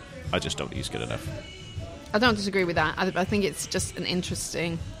think, but I just don't think he's good enough. I don't disagree with that. I think it's just an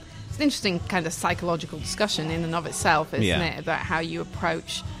interesting kind of psychological discussion in and of itself, isn't it, about how you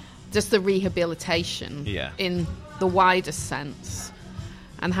approach just the rehabilitation in the wider sense,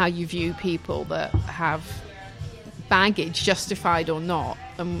 and how you view people that have baggage, justified or not.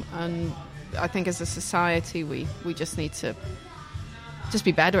 And I think as a society, we just need to just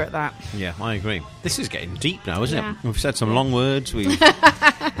be better at that. Yeah, I agree. This is getting deep now, isn't it? We've said some long words. We've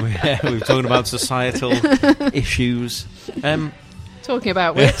talked about societal issues. Talking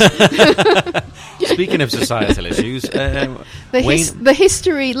about which, speaking of societal issues, the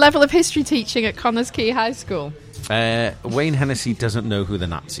history level of history teaching at Connors Quay High School. Wayne Hennessy doesn't know who the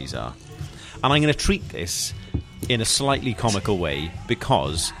Nazis are, and I'm going to treat this in a slightly comical way,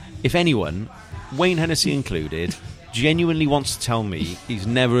 because if anyone, Wayne Hennessy included, genuinely wants to tell me he's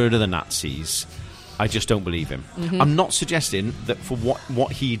never heard of the Nazis, I just don't believe him. I'm not suggesting that for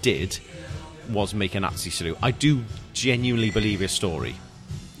what he did was make a Nazi salute. I do genuinely believe his story,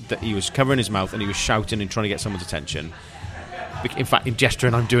 that he was covering his mouth and he was shouting and trying to get someone's attention. In fact, in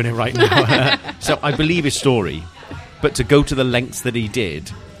gesturing, I'm doing it right now. So I believe his story, but to go to the lengths that he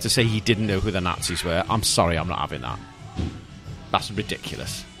did to say he didn't know who the Nazis were, I'm sorry, I'm not having that. That's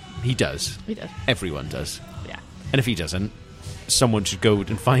ridiculous. He does. Everyone does. Yeah. And if he doesn't, someone should go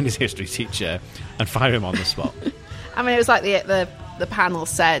and find his history teacher and fire him on the spot. I mean, it was like the panel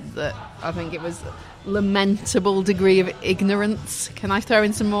said that I think it was lamentable degree of ignorance. Can I throw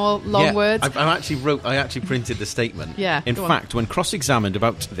in some more long words? I actually printed the statement. Yeah. In fact, when cross-examined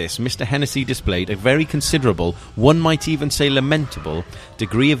about this, Mr. Hennessy displayed a very considerable, one might even say lamentable,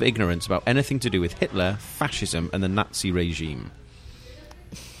 degree of ignorance about anything to do with Hitler, fascism, and the Nazi regime.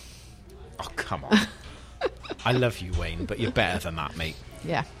 Oh, come on. I love you, Wayne, but you're better than that, mate.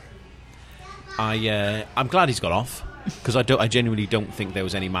 Yeah. I'm glad he's got off, because I genuinely don't think there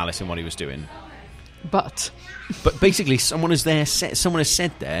was any malice in what he was doing. But basically, someone has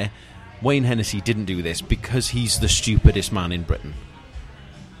said there, Wayne Hennessy didn't do this because he's the stupidest man in Britain.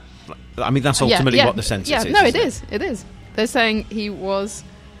 I mean, that's ultimately what the census is. No, it is. They're saying he was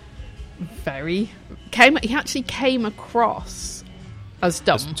he actually came across as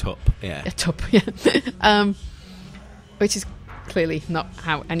dumb. As tup, yeah. A tup, yeah. Which is clearly not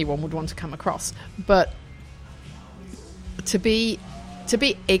how anyone would want to come across. But to be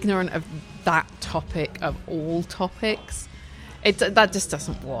ignorant of that topic of all topics, that just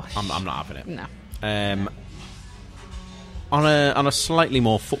doesn't wash. I'm not having it. No. On a slightly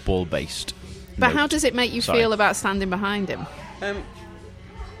more football based. But how does it make you feel about standing behind him?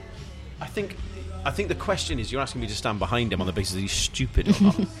 I think the question is, you're asking me to stand behind him on the basis that he's stupid or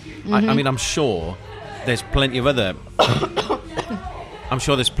not. I mean, I'm sure there's plenty of other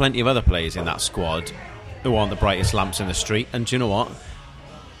players in that squad who aren't the brightest lamps in the street. And do you know what?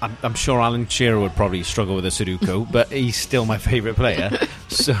 I'm sure Alan Shearer would probably struggle with a Sudoku, but he's still my favourite player.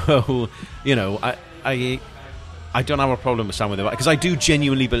 So, you know, I don't have a problem with standing with him, because I do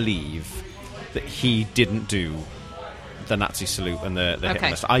genuinely believe that he didn't do the Nazi salute and the hit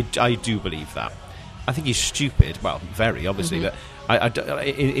on the I do believe that. I think he's stupid. Well, very obviously, but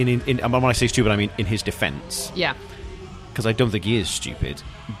when I say stupid, I mean in his defence. Yeah. Because I don't think he is stupid,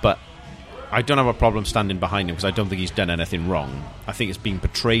 but I don't have a problem standing behind him because I don't think he's done anything wrong. I think it's been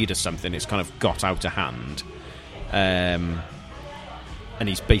portrayed as something. It's kind of got out of hand, and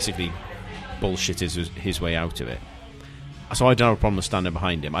he's basically bullshitted his way out of it. So I don't have a problem with standing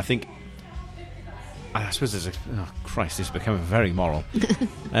behind him. I suppose there's Christ, this is becoming very moral.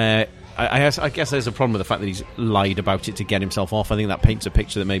 I guess there's a problem with the fact that he's lied about it to get himself off. I think that paints a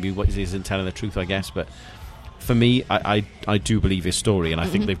picture that maybe what he isn't telling the truth, I guess. But for me, I do believe his story, and I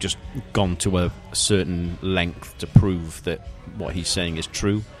think they've just gone to a certain length to prove that what he's saying is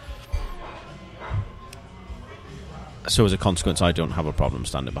true. So as a consequence, I don't have a problem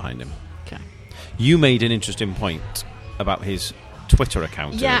standing behind him. Okay. You made an interesting point about his Twitter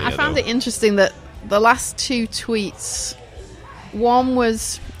account. Yeah, earlier, I found it interesting that the last two tweets, one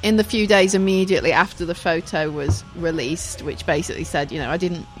was in the few days immediately after the photo was released, which basically said, I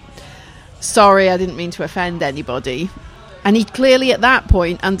didn't mean to offend anybody. And he clearly at that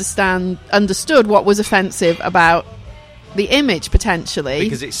point understood what was offensive about the image, potentially.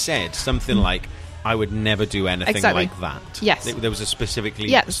 Because it said something like, I would never do anything like that. Yes. There was a specifically...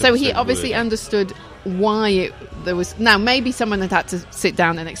 Yeah, so he obviously understood why there was... Now, maybe someone had to sit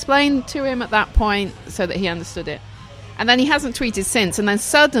down and explain to him at that point so that he understood it. And then he hasn't tweeted since. And then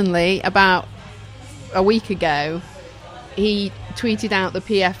suddenly, about a week ago, he tweeted out the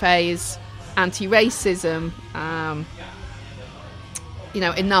PFA's anti-racism,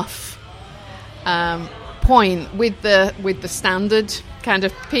 enough point with the standard kind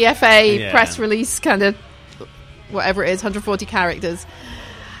of PFA press release, kind of whatever it is, 140 characters.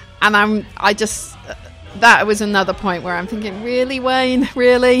 And that was another point where I'm thinking, really, Wayne,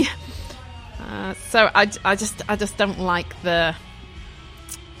 really? So I just don't like the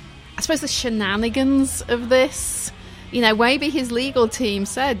shenanigans of this. Maybe his legal team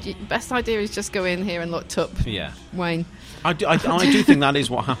said, best idea is just go in here and look up Wayne. I do think that is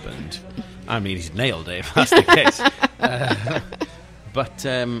what happened. I mean, he's nailed it if that's the case. But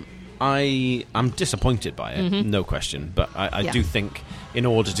I'm disappointed by it, no question. But I do think in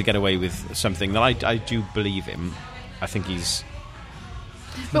order to get away with something that I do believe him, I think he's...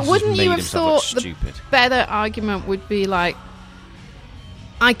 But wouldn't you have thought the better argument would be like,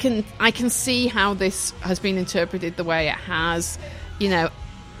 I can see how this has been interpreted the way it has,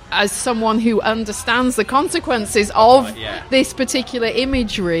 as someone who understands the consequences of this particular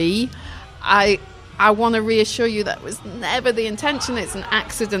imagery, I want to reassure you that was never the intention. It's an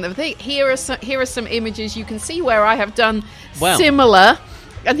accident. Here are some images you can see where I have done similar.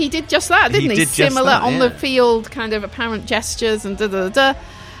 And he did just that, didn't he? Similar on the field, kind of apparent gestures and da-da-da-da.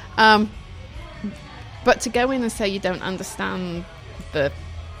 But to go in and say you don't understand the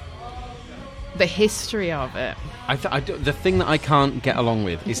history of it. The thing that I can't get along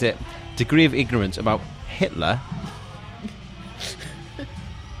with is that degree of ignorance about Hitler,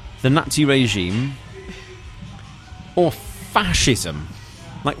 the Nazi regime, or fascism.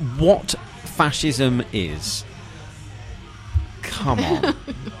 Like, what fascism is. Come on.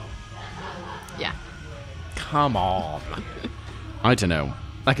 Yeah. Come on. I don't know.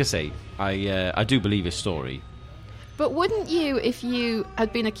 Like I say, I do believe his story. But wouldn't you, if you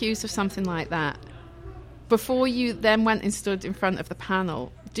had been accused of something like that, before you then went and stood in front of the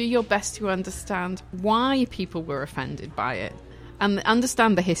panel, do your best to understand why people were offended by it, and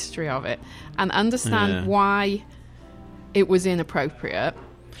understand the history of it, and understand why it was inappropriate?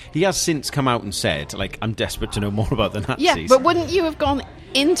 He has since come out and said, like, I'm desperate to know more about the Nazis. Yeah, but wouldn't you have gone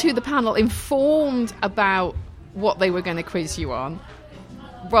into the panel informed about what they were going to quiz you on,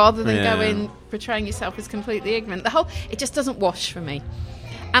 rather than go in portraying yourself as completely ignorant? It just doesn't wash for me.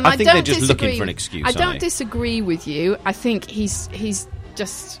 And I think they're just looking for an excuse. I don't disagree with you. I think he's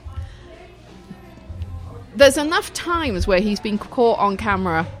just... There's enough times where he's been caught on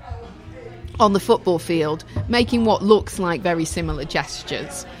camera on the football field making what looks like very similar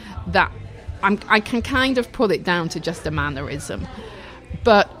gestures that I can kind of put it down to just a mannerism.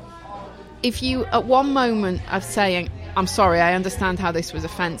 But if you, at one moment of saying, I'm sorry, I understand how this was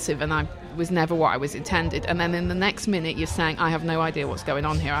offensive and I was never what I was intended, and then in the next minute you're saying, I have no idea what's going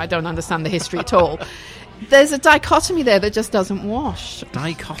on here, I don't understand the history at all. There's a dichotomy there that just doesn't wash.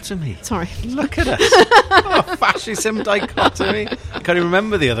 Dichotomy? Sorry. Look at us. Fascism dichotomy. I can't even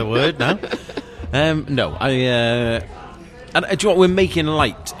remember the other word now. And do you know what? We're making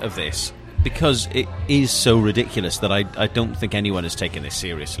light of this because it is so ridiculous that I don't think anyone has taken this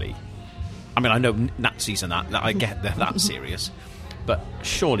seriously. I mean, I know Nazis and that I get they're that serious, but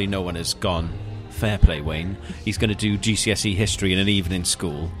surely no one has gone, fair play, Wayne, he's going to do GCSE history in an evening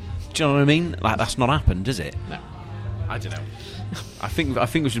school. Do you know what I mean? Like, that's not happened, is it? No. I don't know. I think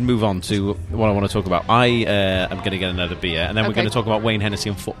we should move on to what I want to talk about. I am going to get another beer, and then we're going to talk about Wayne Hennessy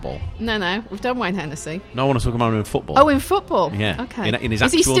and football. No, we've done Wayne Hennessy. No, I want to talk about him in football. Oh, in football? Yeah. Okay. In his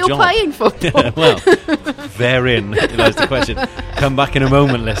Is actual he still job. playing football? Well, therein lies the question. Come back in a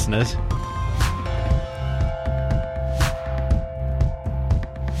moment, listeners.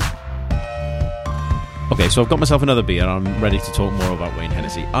 Okay, so I've got myself another beer. I'm ready to talk more about Wayne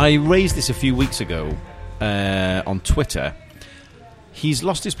Hennessy. I raised this a few weeks ago on Twitter. He's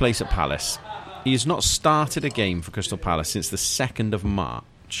lost his place at Palace. He has not started a game for Crystal Palace since the 2nd of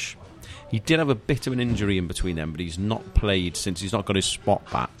March. He did have a bit of an injury in between them, but he's not played since he's not got his spot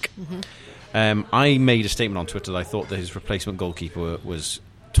back. Mm-hmm. I made a statement on Twitter that I thought that his replacement goalkeeper was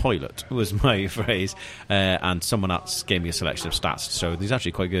toilet, was my phrase, and someone else gave me a selection of stats, so he's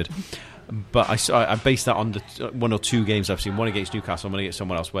actually quite good. But I based that on the one or two games I've seen, one against Newcastle, one against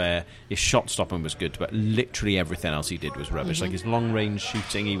someone else, where his shot stopping was good, but literally everything else he did was rubbish. Like his long range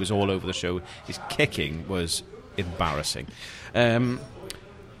shooting, he was all over the show. His kicking was embarrassing.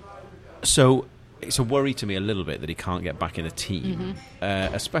 So it's a worry to me a little bit that he can't get back in the team,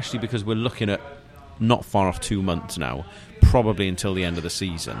 especially because we're looking at not far off 2 months now, probably until the end of the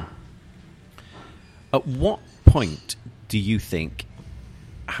season. At what point do you think,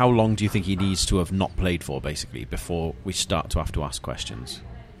 how long do you think he needs to have not played for, basically, before we start to have to ask questions?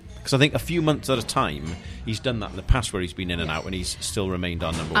 Because I think a few months at a time, he's done that in the past where he's been in and out and he's still remained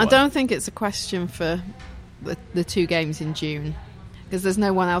our number one. I don't think it's a question for the 2 games in June, because there's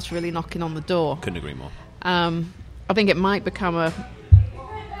no one else really knocking on the door. Couldn't agree more. I think it might become a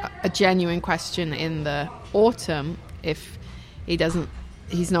genuine question in the autumn if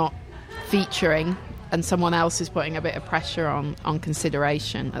he's not featuring and someone else is putting a bit of pressure on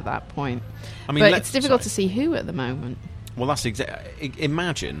consideration at that point. I mean, but it's difficult to see who at the moment. Well, that's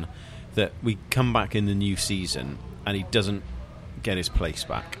imagine that we come back in the new season and he doesn't get his place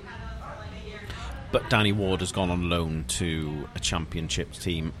back, but Danny Ward has gone on loan to a championship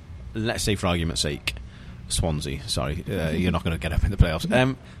team. Let's say, for argument's sake, Swansea. Sorry, you're not going to get up in the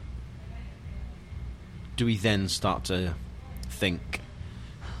playoffs. Do we then start to think,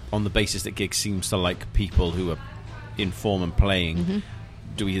 on the basis that Giggs seems to like people who are in form and playing,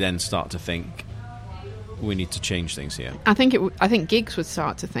 do we then start to think we need to change things here? I think Giggs would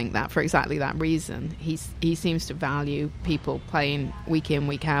start to think that for exactly that reason. He seems to value people playing week in,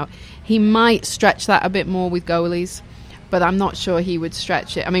 week out. He might stretch that a bit more with goalies, but I'm not sure he would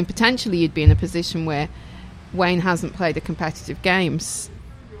stretch it. I mean, potentially you'd be in a position where Wayne hasn't played a competitive games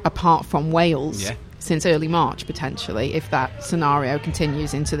apart from Wales since early March, potentially, if that scenario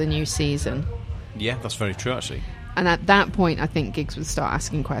continues into the new season. Yeah, that's very true, actually. And at that point, I think Giggs would start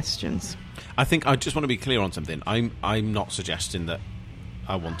asking questions. I just want to be clear on something. I'm not suggesting that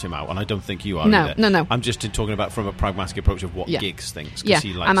I want him out, and I don't think you are either. No. I'm just talking about from a pragmatic approach of what Giggs thinks, because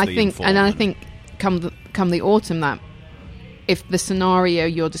he likes I think come the autumn, that if the scenario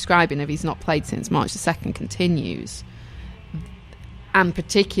you're describing, if he's not played since March the 2nd, continues, and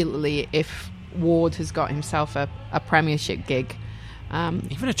particularly if Ward has got himself a Premiership gig,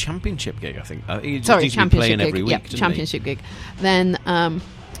 even a Championship gig, I think. Championship gig, every week, Championship gig. Then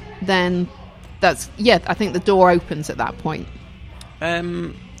that's I think the door opens at that point.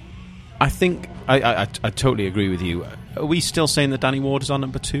 I think I totally agree with you. Are we still saying that Danny Ward is our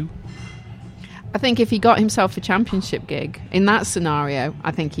number 2? I think if he got himself a Championship gig in that scenario,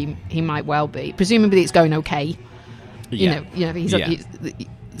 I think he might well be. Presumably, it's going okay. You know,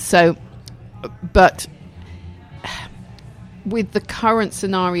 so. But with the current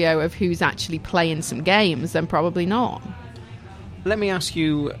scenario of who's actually playing some games, then probably not. Let me ask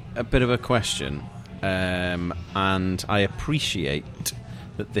you a bit of a question, and I appreciate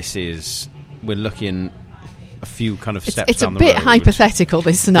that we're looking a few kind of steps down the road. It's a bit hypothetical,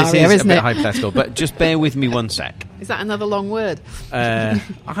 this scenario, isn't it? It's a bit hypothetical, but just bear with me one sec. Is that another long word? I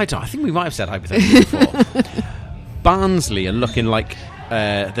think we might have said hypothetical before. Barnsley are looking like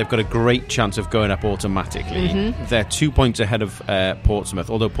they've got a great chance of going up automatically. They're 2 points ahead of Portsmouth,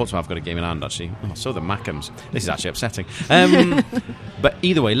 although Portsmouth have got a game in hand, actually. So the Mackhams. This is actually upsetting. But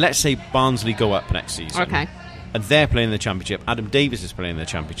either way, let's say Barnsley go up next season. Okay. And they're playing in the Championship. Adam Davis is playing in the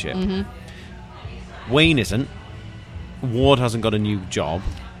Championship. Wayne isn't. Ward hasn't got a new job.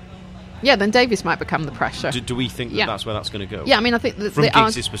 Yeah, then Davis might become the pressure. Do we think that's where that's going to go? Yeah, I mean, I think from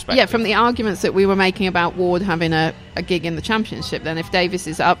Giggs' perspective. Yeah, from the arguments that we were making about Ward having a gig in the Championship, then if Davis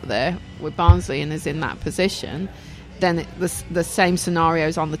is up there with Barnsley and is in that position, then the same scenario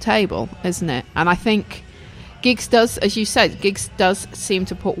is on the table, isn't it? And I think Giggs does, as you said, Giggs does seem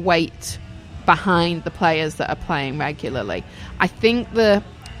to put weight behind the players that are playing regularly. I think the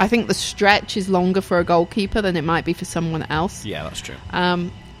stretch is longer for a goalkeeper than it might be for someone else. Yeah, that's true.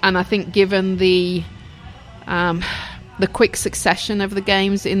 And I think given the quick succession of the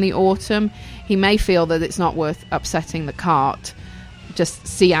games in the autumn, he may feel that it's not worth upsetting the cart. Just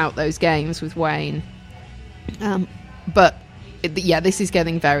see out those games with Wayne. But this is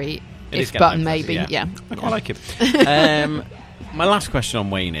getting very if button maybe. Yeah. I quite like it. My last question on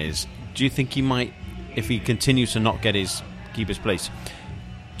Wayne is: do you think he might, if he continues to not get his keeper's place,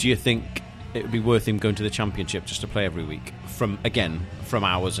 do you think it would be worth him going to the Championship just to play every week? From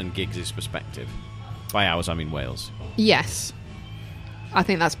ours and Giggs' perspective. By ours, I mean Wales. Yes. I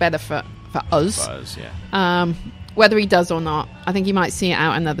think that's better for us. For us, yeah. Whether he does or not, I think he might see it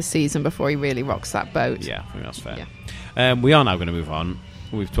out another season before he really rocks that boat. Yeah, I think that's fair. Yeah. We are now going to move on.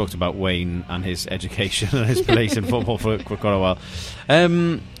 We've talked about Wayne and his education and his place in football for quite a while.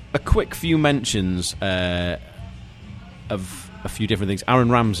 a quick few mentions of a few different things. Aaron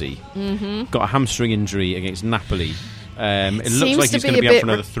Ramsey got a hamstring injury against Napoli. It looks like he's going to be out for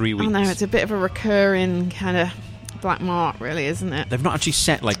another 3 weeks. I know, it's a bit of a recurring kind of black mark, really, isn't it? They've not actually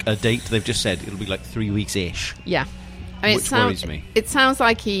set like a date. They've just said it'll be like 3 weeks-ish. Yeah. I mean, which worries me. It sounds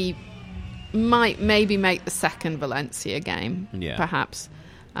like he might maybe make the second Valencia game, perhaps.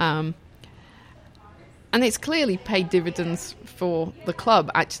 And it's clearly paid dividends for the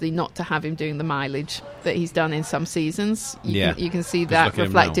club, actually, not to have him doing the mileage that he's done in some seasons. You can see that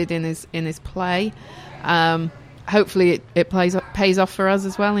reflected in his play. Hopefully it pays off for us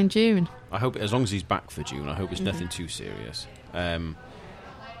as well in June. I hope, as long as he's back for June, I hope it's nothing too serious.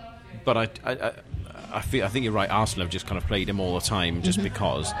 But I think you're right. Arsenal have just kind of played him all the time just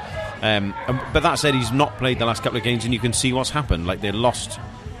because. But that said, he's not played the last couple of games, and you can see what's happened. Like, they lost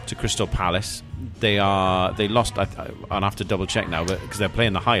to Crystal Palace. They lost. I'll have to double check now, but because they're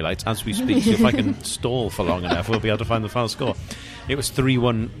playing the highlights as we speak. So if I can stall for long enough, we'll be able to find the final score. It was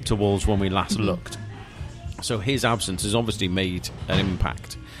 3-1 to Wolves when we last looked. So his absence has obviously made an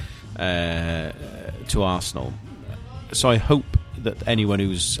impact to Arsenal. So I hope that anyone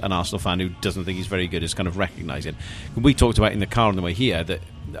who's an Arsenal fan who doesn't think he's very good is kind of recognising. We talked about in the car on the way here that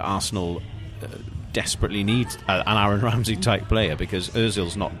Arsenal desperately needs an Aaron Ramsey type player because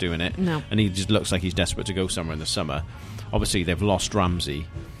Ozil's not doing it, and he just looks like he's desperate to go somewhere in the summer. Obviously, they've lost Ramsey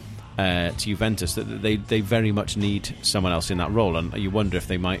to Juventus. That they very much need someone else in that role, and you wonder if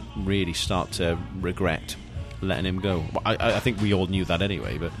they might really start to regret letting him go. I think we all knew that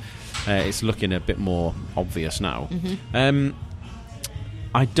anyway, but it's looking a bit more obvious now.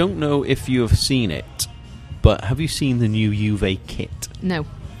 I don't know if you have seen it, but have you seen the new Juve kit? No.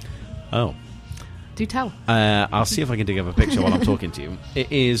 Oh. Do tell. I'll see if I can dig up a picture while I'm talking to you.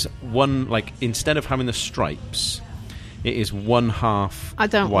 It is one, like, instead of having the stripes, it is one half I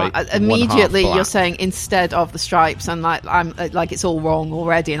don't white, want, immediately one half you're saying instead of the stripes, and I'm like it's all wrong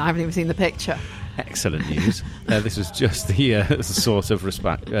already, and I haven't even seen the picture. Excellent news. This was just the sort of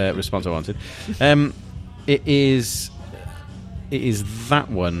response I wanted. It is that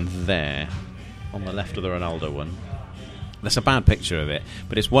one there on the left of the Ronaldo one. That's a bad picture of it,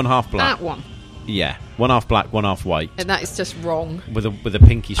 but it's one half black. That one. Yeah, one half black, one half white. And that is just wrong. With a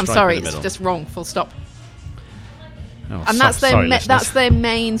pinky stripe I'm sorry, in the middle. it's just wrong. Full stop. Oh, and that's their that's their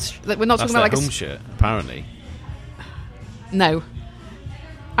main. We're not that's talking about like home shirt, apparently. No.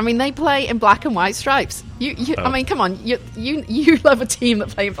 I mean, they play in black and white stripes. I mean, come on, you love a team that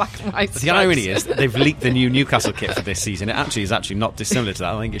play in black and white stripes. The irony is that they've leaked the new Newcastle kit for this season. It actually is not dissimilar to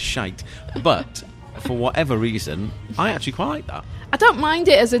that. I think it's shite. But for whatever reason, I actually quite like that. I don't mind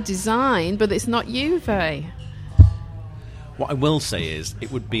it as a design, but it's not Juve. What I will say is,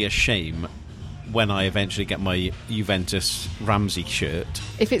 it would be a shame when I eventually get my Juventus Ramsey shirt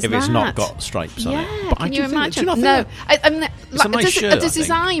if it's not got stripes on it. But can you imagine? No, it's a nice shirt. At a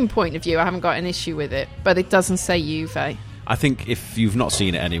design point of view, I haven't got an issue with it, but it doesn't say Juve. I think if you've not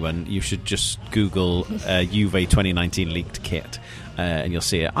seen it, anyone, you should just Google Juve 2019 leaked kit, and you'll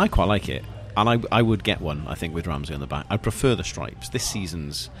see it. I quite like it, and I would get one. I think with Ramsey on the back. I prefer the stripes. This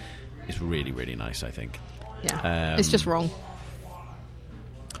season's is really, really nice. I think. Yeah, it's just wrong.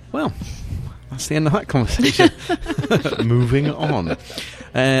 Well, that's the end of that conversation. Moving on.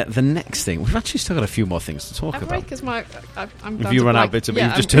 The next thing, we've actually still got a few more things to talk about. Because I'm have you run out of bits of it?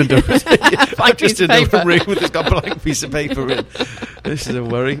 You've just turned over. I've just turned over a room with it's got a blank piece of paper in. This is a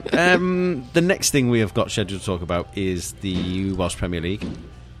worry. The next thing we have got scheduled to talk about is the Welsh Premier League.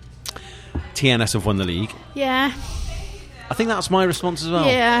 TNS have won the league. Yeah. I think that's my response as well.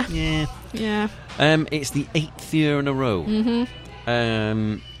 Yeah. It's the 8th year in a row.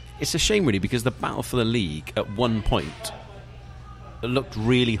 It's a shame, really, because the battle for the league at one point looked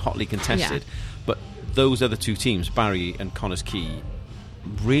really hotly contested. But those other two teams, Barry and Connors Quay,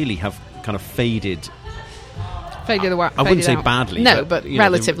 really have kind of faded. Faded away. I wouldn't say badly. No, but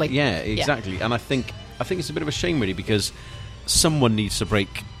relatively. Exactly. And I think it's a bit of a shame, really, because someone needs to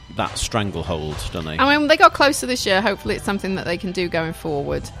break that stranglehold, don't they? I mean, they got closer this year. Hopefully it's something that they can do going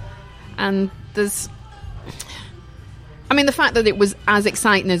forward. And there's... I mean, the fact that it was as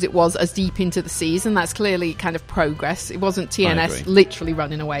exciting as it was as deep into the season, that's clearly kind of progress. It wasn't TNS literally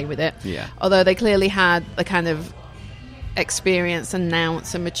running away with it. Yeah. Although they clearly had the kind of experience and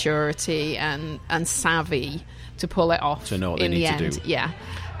nous and maturity and savvy to pull it off to know what in they need the to end. do. Yeah.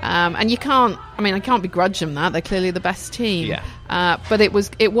 And I can't begrudge them that. They're clearly the best team. Yeah. But it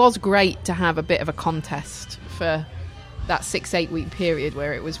was great to have a bit of a contest for that 6-8 week period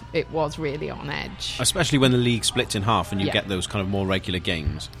where it was really on edge, especially when the league splits in half and you get those kind of more regular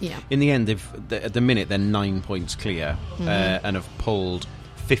games. Yeah. In the end, at the minute they're 9 points clear and have pulled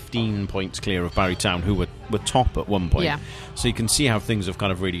 15 points clear of Barry Town, who were top at one point. Yeah. So you can see how things have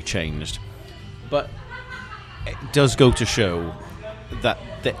kind of really changed. But it does go to show that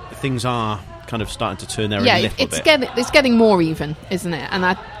things are kind of starting to turn there a little bit. It's getting more even, isn't it? And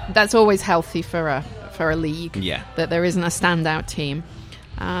that's always healthy for a league. Yeah. That there isn't a standout team.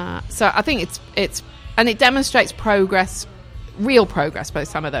 So I think it's and it demonstrates progress, real progress by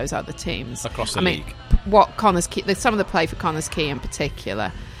some of those other teams across the league. What Connors Quay, some of the play for Connors Quay in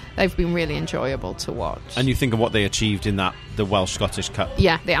particular, they've been really enjoyable to watch. And you think of what they achieved in the Welsh Scottish Cup.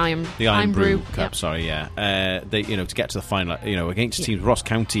 Yeah, the Iron Brew Cup. Yep. Sorry, yeah. They, to get to the final, against teams. Ross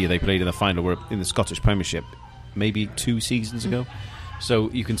County, they played in the final. Were in the Scottish Premiership, maybe 2 seasons ago.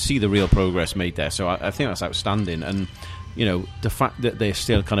 So you can see the real progress made there. So I think that's outstanding. And the fact that they're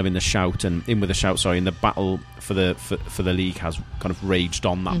still kind of in the shout and in the battle for the league has kind of raged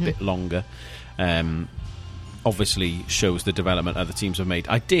on that bit longer. Obviously shows the development other teams have made.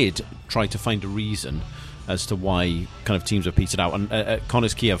 I did try to find a reason as to why kind of teams have petered out, and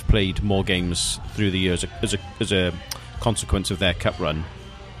Connors Quay have played more games through the years as a consequence of their cup run.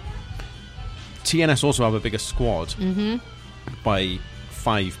 TNS also have a bigger squad by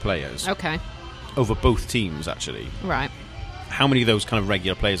 5 players. Okay. Over both teams, actually. Right. How many of those kind of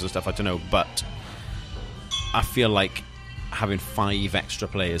regular players and stuff, I don't know, but I feel like having 5 extra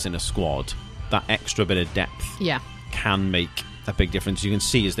players in a squad, that extra bit of depth can make a big difference. You can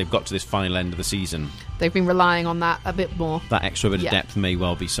see as they've got to this final end of the season, they've been relying on that a bit more. That extra bit of depth may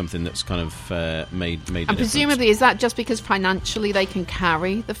well be something that's kind of made a difference. And presumably, is that just because financially they can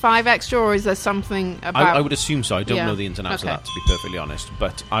carry the 5 extra, or is there something about... I would assume so. I don't know the ins and outs of that, to be perfectly honest,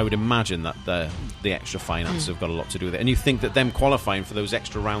 but I would imagine that the extra finances have got a lot to do with it. And you think that them qualifying for those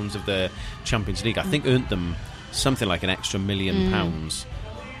extra rounds of the Champions League, I think earned them something like an extra £1 million,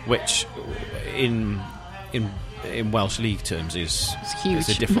 which in Welsh League terms is huge. It's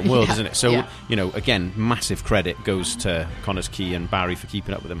a different world, isn't it? So, again, massive credit goes to Connors Quay and Barry for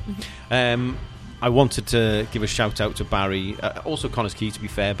keeping up with them. I wanted to give a shout out to Barry, also Connors Quay, to be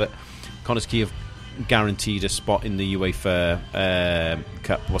fair, but Connors Quay have guaranteed a spot in the UEFA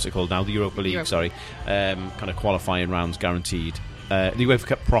Cup, what's it called now? The Europa League, sorry. Kind of qualifying rounds guaranteed. The UEFA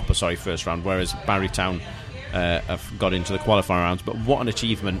Cup proper, first round, whereas Barry Town have got into the qualifying rounds. But what an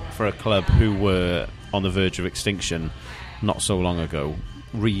achievement for a club who were on the verge of extinction not so long ago,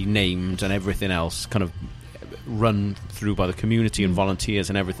 renamed and everything else, kind of run through by the community and volunteers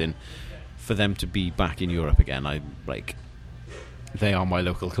and everything, for them to be back in Europe again. They are my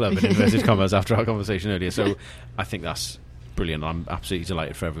local club in inverted commas after our conversation earlier, so I think that's brilliant. I'm absolutely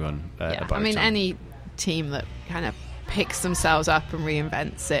delighted for everyone about it. Any team that kind of picks themselves up and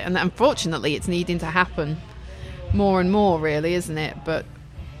reinvents it, and unfortunately it's needing to happen more and more, really, isn't it? But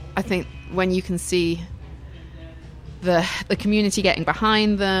I think when you can see the community getting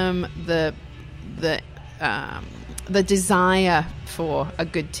behind them, the desire for a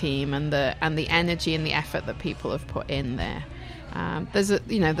good team, and the energy and the effort that people have put in there, there's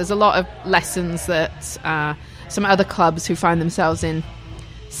a lot of lessons that some other clubs who find themselves in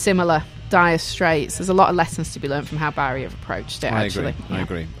similar dire straits, there's a lot of lessons to be learned from how Barry have approached it. I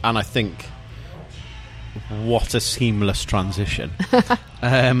agree, and I think what a seamless transition.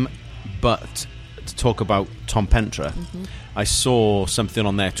 But to talk about Tom Pentra, I saw something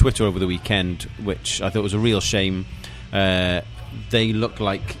on their Twitter over the weekend which I thought was a real shame. They look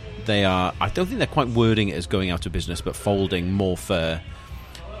like they are, I don't think they're quite wording it as going out of business, but folding more for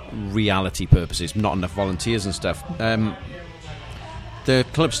reality purposes, not enough volunteers and stuff. The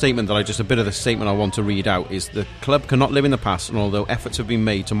club statement a bit of the statement I want to read out is: the club cannot live in the past, and although efforts have been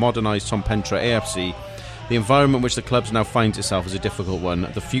made to modernise Tom Pentra AFC, the environment which the club now finds itself is a difficult one.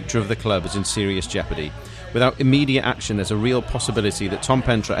 The future of the club is in serious jeopardy. Without immediate action, there's a real possibility that Tom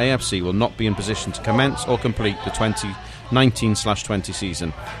Pentra AFC will not be in position to commence or complete the 2019/20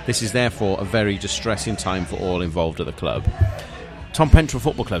 season. This is therefore a very distressing time for all involved at the club. Tom Pentra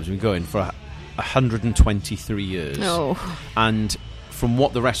Football Club has been going for 123 years. And from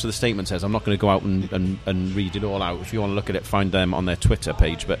what the rest of the statement says, I'm not going to go out and read it all out. If you want to look at it, find them on their Twitter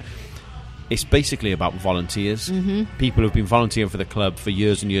page. But it's basically about volunteers. People who've been volunteering for the club for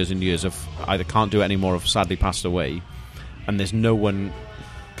years and years and years have either can't do it anymore or have sadly passed away, and there's no one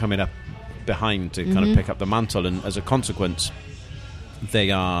coming up behind to kind of pick up the mantle, and as a consequence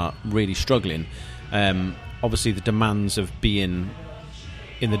they are really struggling. Obviously the demands of being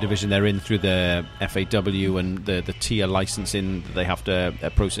in the division they're in through the FAW and the tier licensing that they have to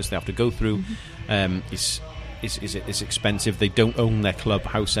process they have to go through is expensive. They don't own their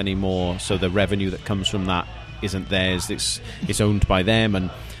clubhouse anymore, so the revenue that comes from that isn't theirs. It's owned by them, and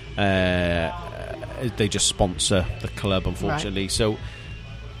they just sponsor the club, unfortunately. Right. So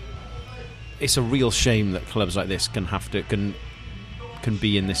it's a real shame that clubs like this can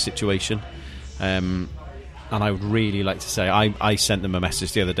be in this situation. And I would really like to say, I sent them a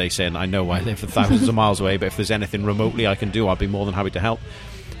message the other day saying, I know I live thousands of miles away, but if there's anything remotely I can do, I'd be more than happy to help.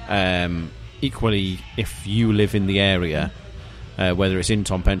 Equally, if you live in the area, whether it's in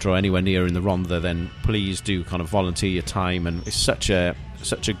Tom Pentre or anywhere near in the Rhondda, then please do kind of volunteer your time. And it's such a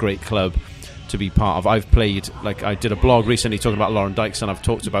great club to be part of. I've played, like, I did a blog recently talking about Lauren Dykes, and I've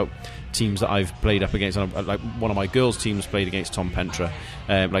talked about teams that I've played up against, and like one of my girls' teams played against Tom Pentre.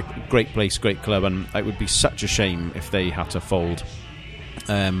 Like, great place, great club, and it would be such a shame if they had to fold.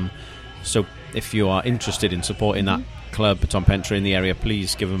 So if you are interested in supporting that club, Tom Pentre, in the area,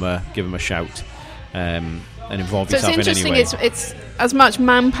 please give them a shout. And involve yourself in any way. It's interesting. It's as much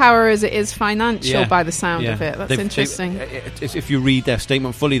manpower as it is financial, by the sound of it. That's interesting. If you read their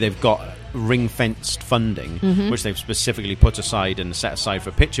statement fully, they've got ring-fenced funding, which they've specifically put aside and set aside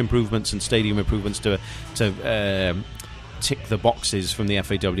for pitch improvements and stadium improvements to tick the boxes from the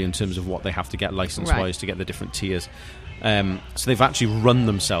FAW in terms of what they have to get license-wise to get the different tiers. So they've actually run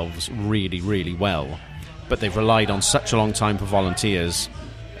themselves really, really well, but they've relied on such a long time for volunteers.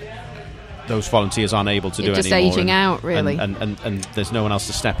 Those volunteers aren't able to do just anymore. Just aging out, really. And there's no one else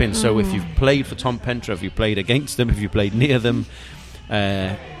to step in. So if you've played for Tom Pentre, if you played against them, if you played near them,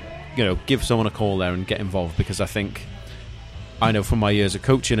 give someone a call there and get involved, because I know from my years of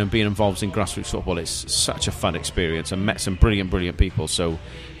coaching and being involved in grassroots football, it's such a fun experience, and met some brilliant people. So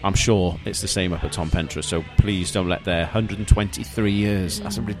I'm sure it's the same up at Tom Pentre. So please don't let their 123 years,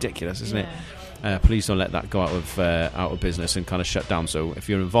 that's ridiculous, isn't it? Please don't let that go out of business and kind of shut down. So if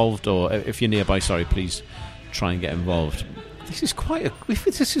you're involved, or if you're nearby, please try and get involved. This is quite a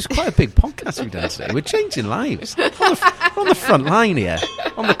big podcast we've done today. We're changing lives. We're on the front line here,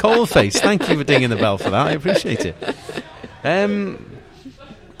 on the coal face. Thank you for dinging the bell for that. I appreciate it. I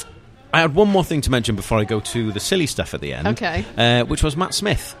had one more thing to mention before I go to the silly stuff at the end. Okay. Which was Matt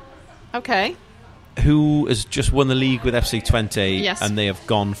Smith. Okay. Who has just won the league with FC Twente, yes. And they have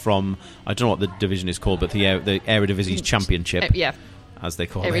gone from, I don't know what the division is called, but the Eredivisie's Championship, as they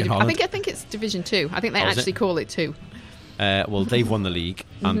call it in Holland. I think it's Division 2. I think they actually call it 2. Well, they've won the league,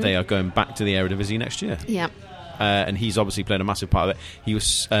 and they are going back to the Eredivisie next year. Yeah. And he's obviously played a massive part of it. He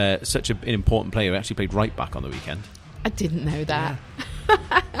was such an important player. He actually played right back on the weekend. I didn't know that.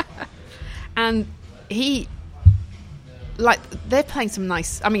 Yeah. And he... they're playing some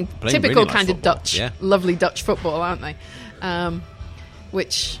nice, typical really nice kind football. of Dutch, lovely Dutch football, aren't they? And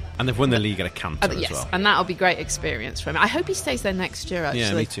they've won the league at a canter as well. And that'll be great experience for him. I hope he stays there next year, actually.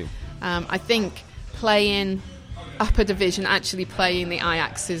 Yeah, me too. I think playing upper division, actually playing the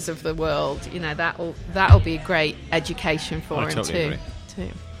Ajaxes of the world, that'll be a great education for him totally too.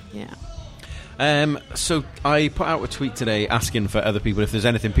 Yeah. So I put out a tweet today asking for other people if there's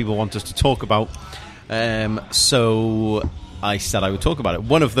anything people want us to talk about. So I said I would talk about it.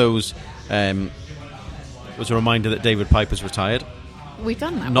 One of those was a reminder that David Piper's retired. We've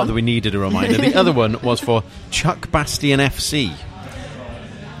done that. Not that we needed a reminder. The other one was for Chuck Bastion FC.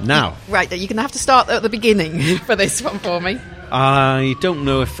 Now, right, you're going to have to start at the beginning for this one for me. I don't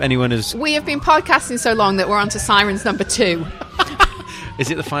know if anyone has... We have been podcasting so long that we're on to Sirens number 2. Is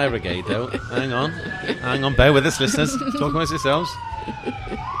it the Fire Brigade, though? Hang on, bear with us, listeners. Talk amongst yourselves.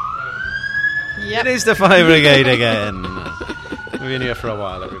 Yep. It is the Fire Brigade again. We've been here for a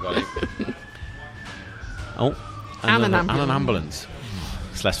while, everybody. Oh, and an ambulance. And an ambulance.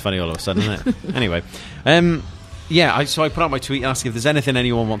 It's less funny all of a sudden, isn't it? Anyway, so I put out my tweet asking if there's anything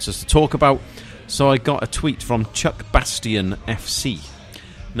anyone wants us to talk about. So I got a tweet from Chuck Bastion FC.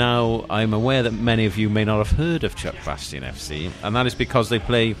 Now, I'm aware that many of you may not have heard of Chuck Bastion FC, and that is because they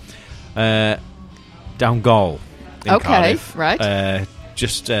play down Gol in Cardiff. Right.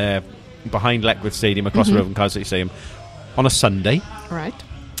 Just behind Leckworth Stadium, across the road from Cardiff City Stadium, on a Sunday. Right.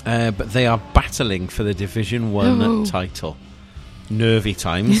 But they are battling for the Division 1 title. Nervy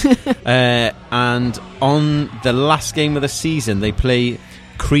times. And on the last game of the season, they play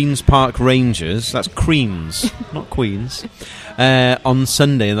Queen's Park Rangers. That's Queens, not Queens. On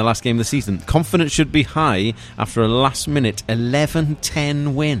Sunday in the last game of the season. Confidence should be high after a last-minute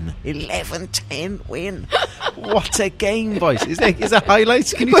 11-10 win. 11-10 win. What a game, boys. Is there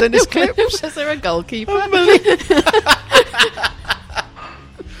highlights? Can you send us clips? Was there a goalkeeper?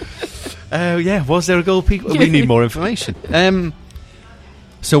 Was there a goalkeeper? We need more information.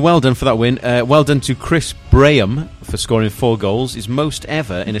 So well done for that win. Well done to Chris Braham for scoring 4 goals, his most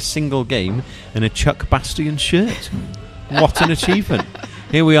ever in a single game in a Chuck Bastion shirt. What an achievement.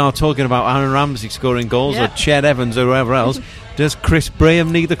 Here we are talking about Aaron Ramsey scoring goals or Ched Evans or whoever else. Does Chris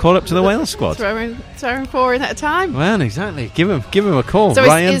Braham need the call up to the Wales squad? Throwing 4 in at a time. Well, exactly. Give him a call, so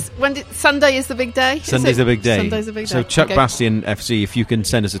Ryan. Sunday is the big day? Sunday's the big day. Sunday's the big day. So Chuck Bastian FC, if you can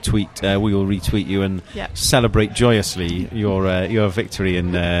send us a tweet, we will retweet you and celebrate joyously your victory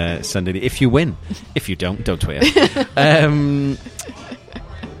in Sunday. If you win. If you don't tweet us.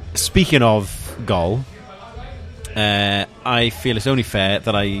 Speaking of goal, I feel it's only fair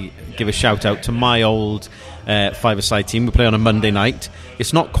that I give a shout out to my old five-a-side team. We play on a Monday night.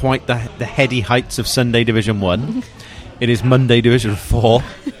 It's not quite the heady heights of Sunday Division 1. It is Monday Division 4.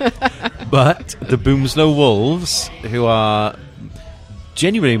 But the Boomslow Wolves, who are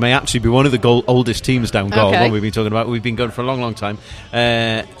genuinely may actually be one of the oldest teams down Goal, one we've been talking about. We've been going for a long time.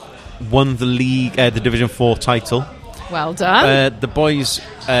 Won the league, the Division 4 title. Well done. The boys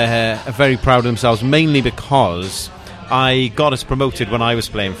are very proud of themselves, mainly because I got us promoted when I was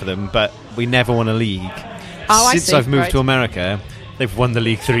playing for them, but we never won a league. Since I've moved to America, they've won the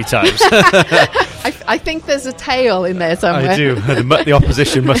league 3 times. I think there's a tail in there somewhere. I do. The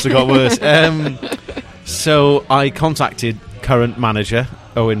opposition must have got worse. So I contacted current manager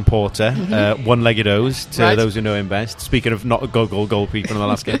Owen Porter, One-Legged O's, to those who know him best. Speaking of not a goalkeeper in the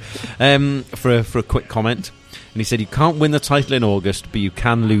last game, for a quick comment. And he said, you can't win the title in August, but you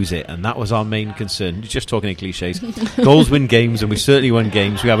can lose it. And that was our main concern. Just talking in cliches. Goals win games, and we certainly won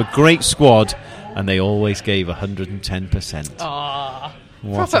games. We have a great squad, and they always gave 110%. Aww.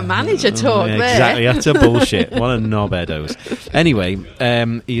 Proper manager talk there. Exactly, that's a bullshit. What a knobheados. Anyway,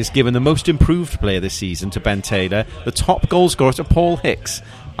 he has given the most improved player this season to Ben Taylor, the top goal scorer to Paul Hicks.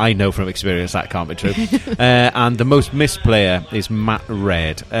 I know from experience that can't be true. And the most missed player is Matt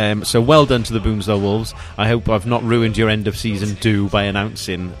Red. So well done to the Boomslow Wolves. I hope I've not ruined your end of season do by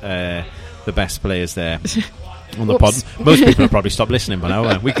announcing the best players there on the pod. Most people have probably stopped listening by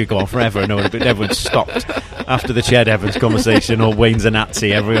now. We could go on forever and everyone's stopped. After the Ched Evans conversation or Wayne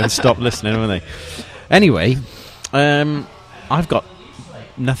Zanazzi, everyone stopped listening, haven't they? Anyway, I've got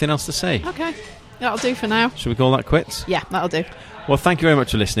nothing else to say. Okay, that'll do for now. Should we call that quits? Yeah, that'll do. Well, thank you very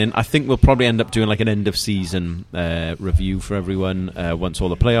much for listening. I think we'll probably end up doing like an end of season review for everyone once all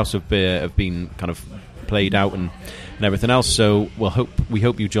the playoffs have been kind of played out and everything else. So we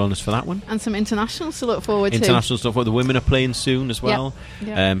hope you join us for that one. And some internationals to look forward to. International stuff. The women are playing soon as well.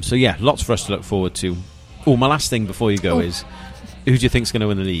 Yep. So yeah, lots for us to look forward to. Oh, my last thing before you go is, who do you think's going to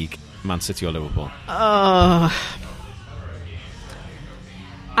win the league? Man City or Liverpool? I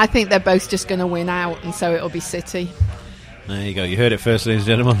think they're both just going to win out, and so it'll be City. There you go. You heard it first, ladies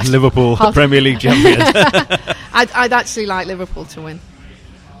and gentlemen. Liverpool, Premier League champions. I'd actually like Liverpool to win.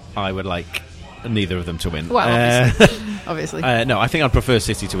 I would like neither of them to win. Well, obviously. No, I think I'd prefer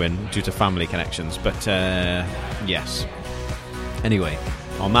City to win due to family connections. But yes. Anyway,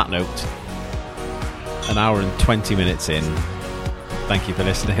 on that note, an hour and 20 minutes in. Thank you for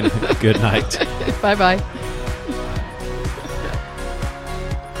listening. Good night. Bye-bye.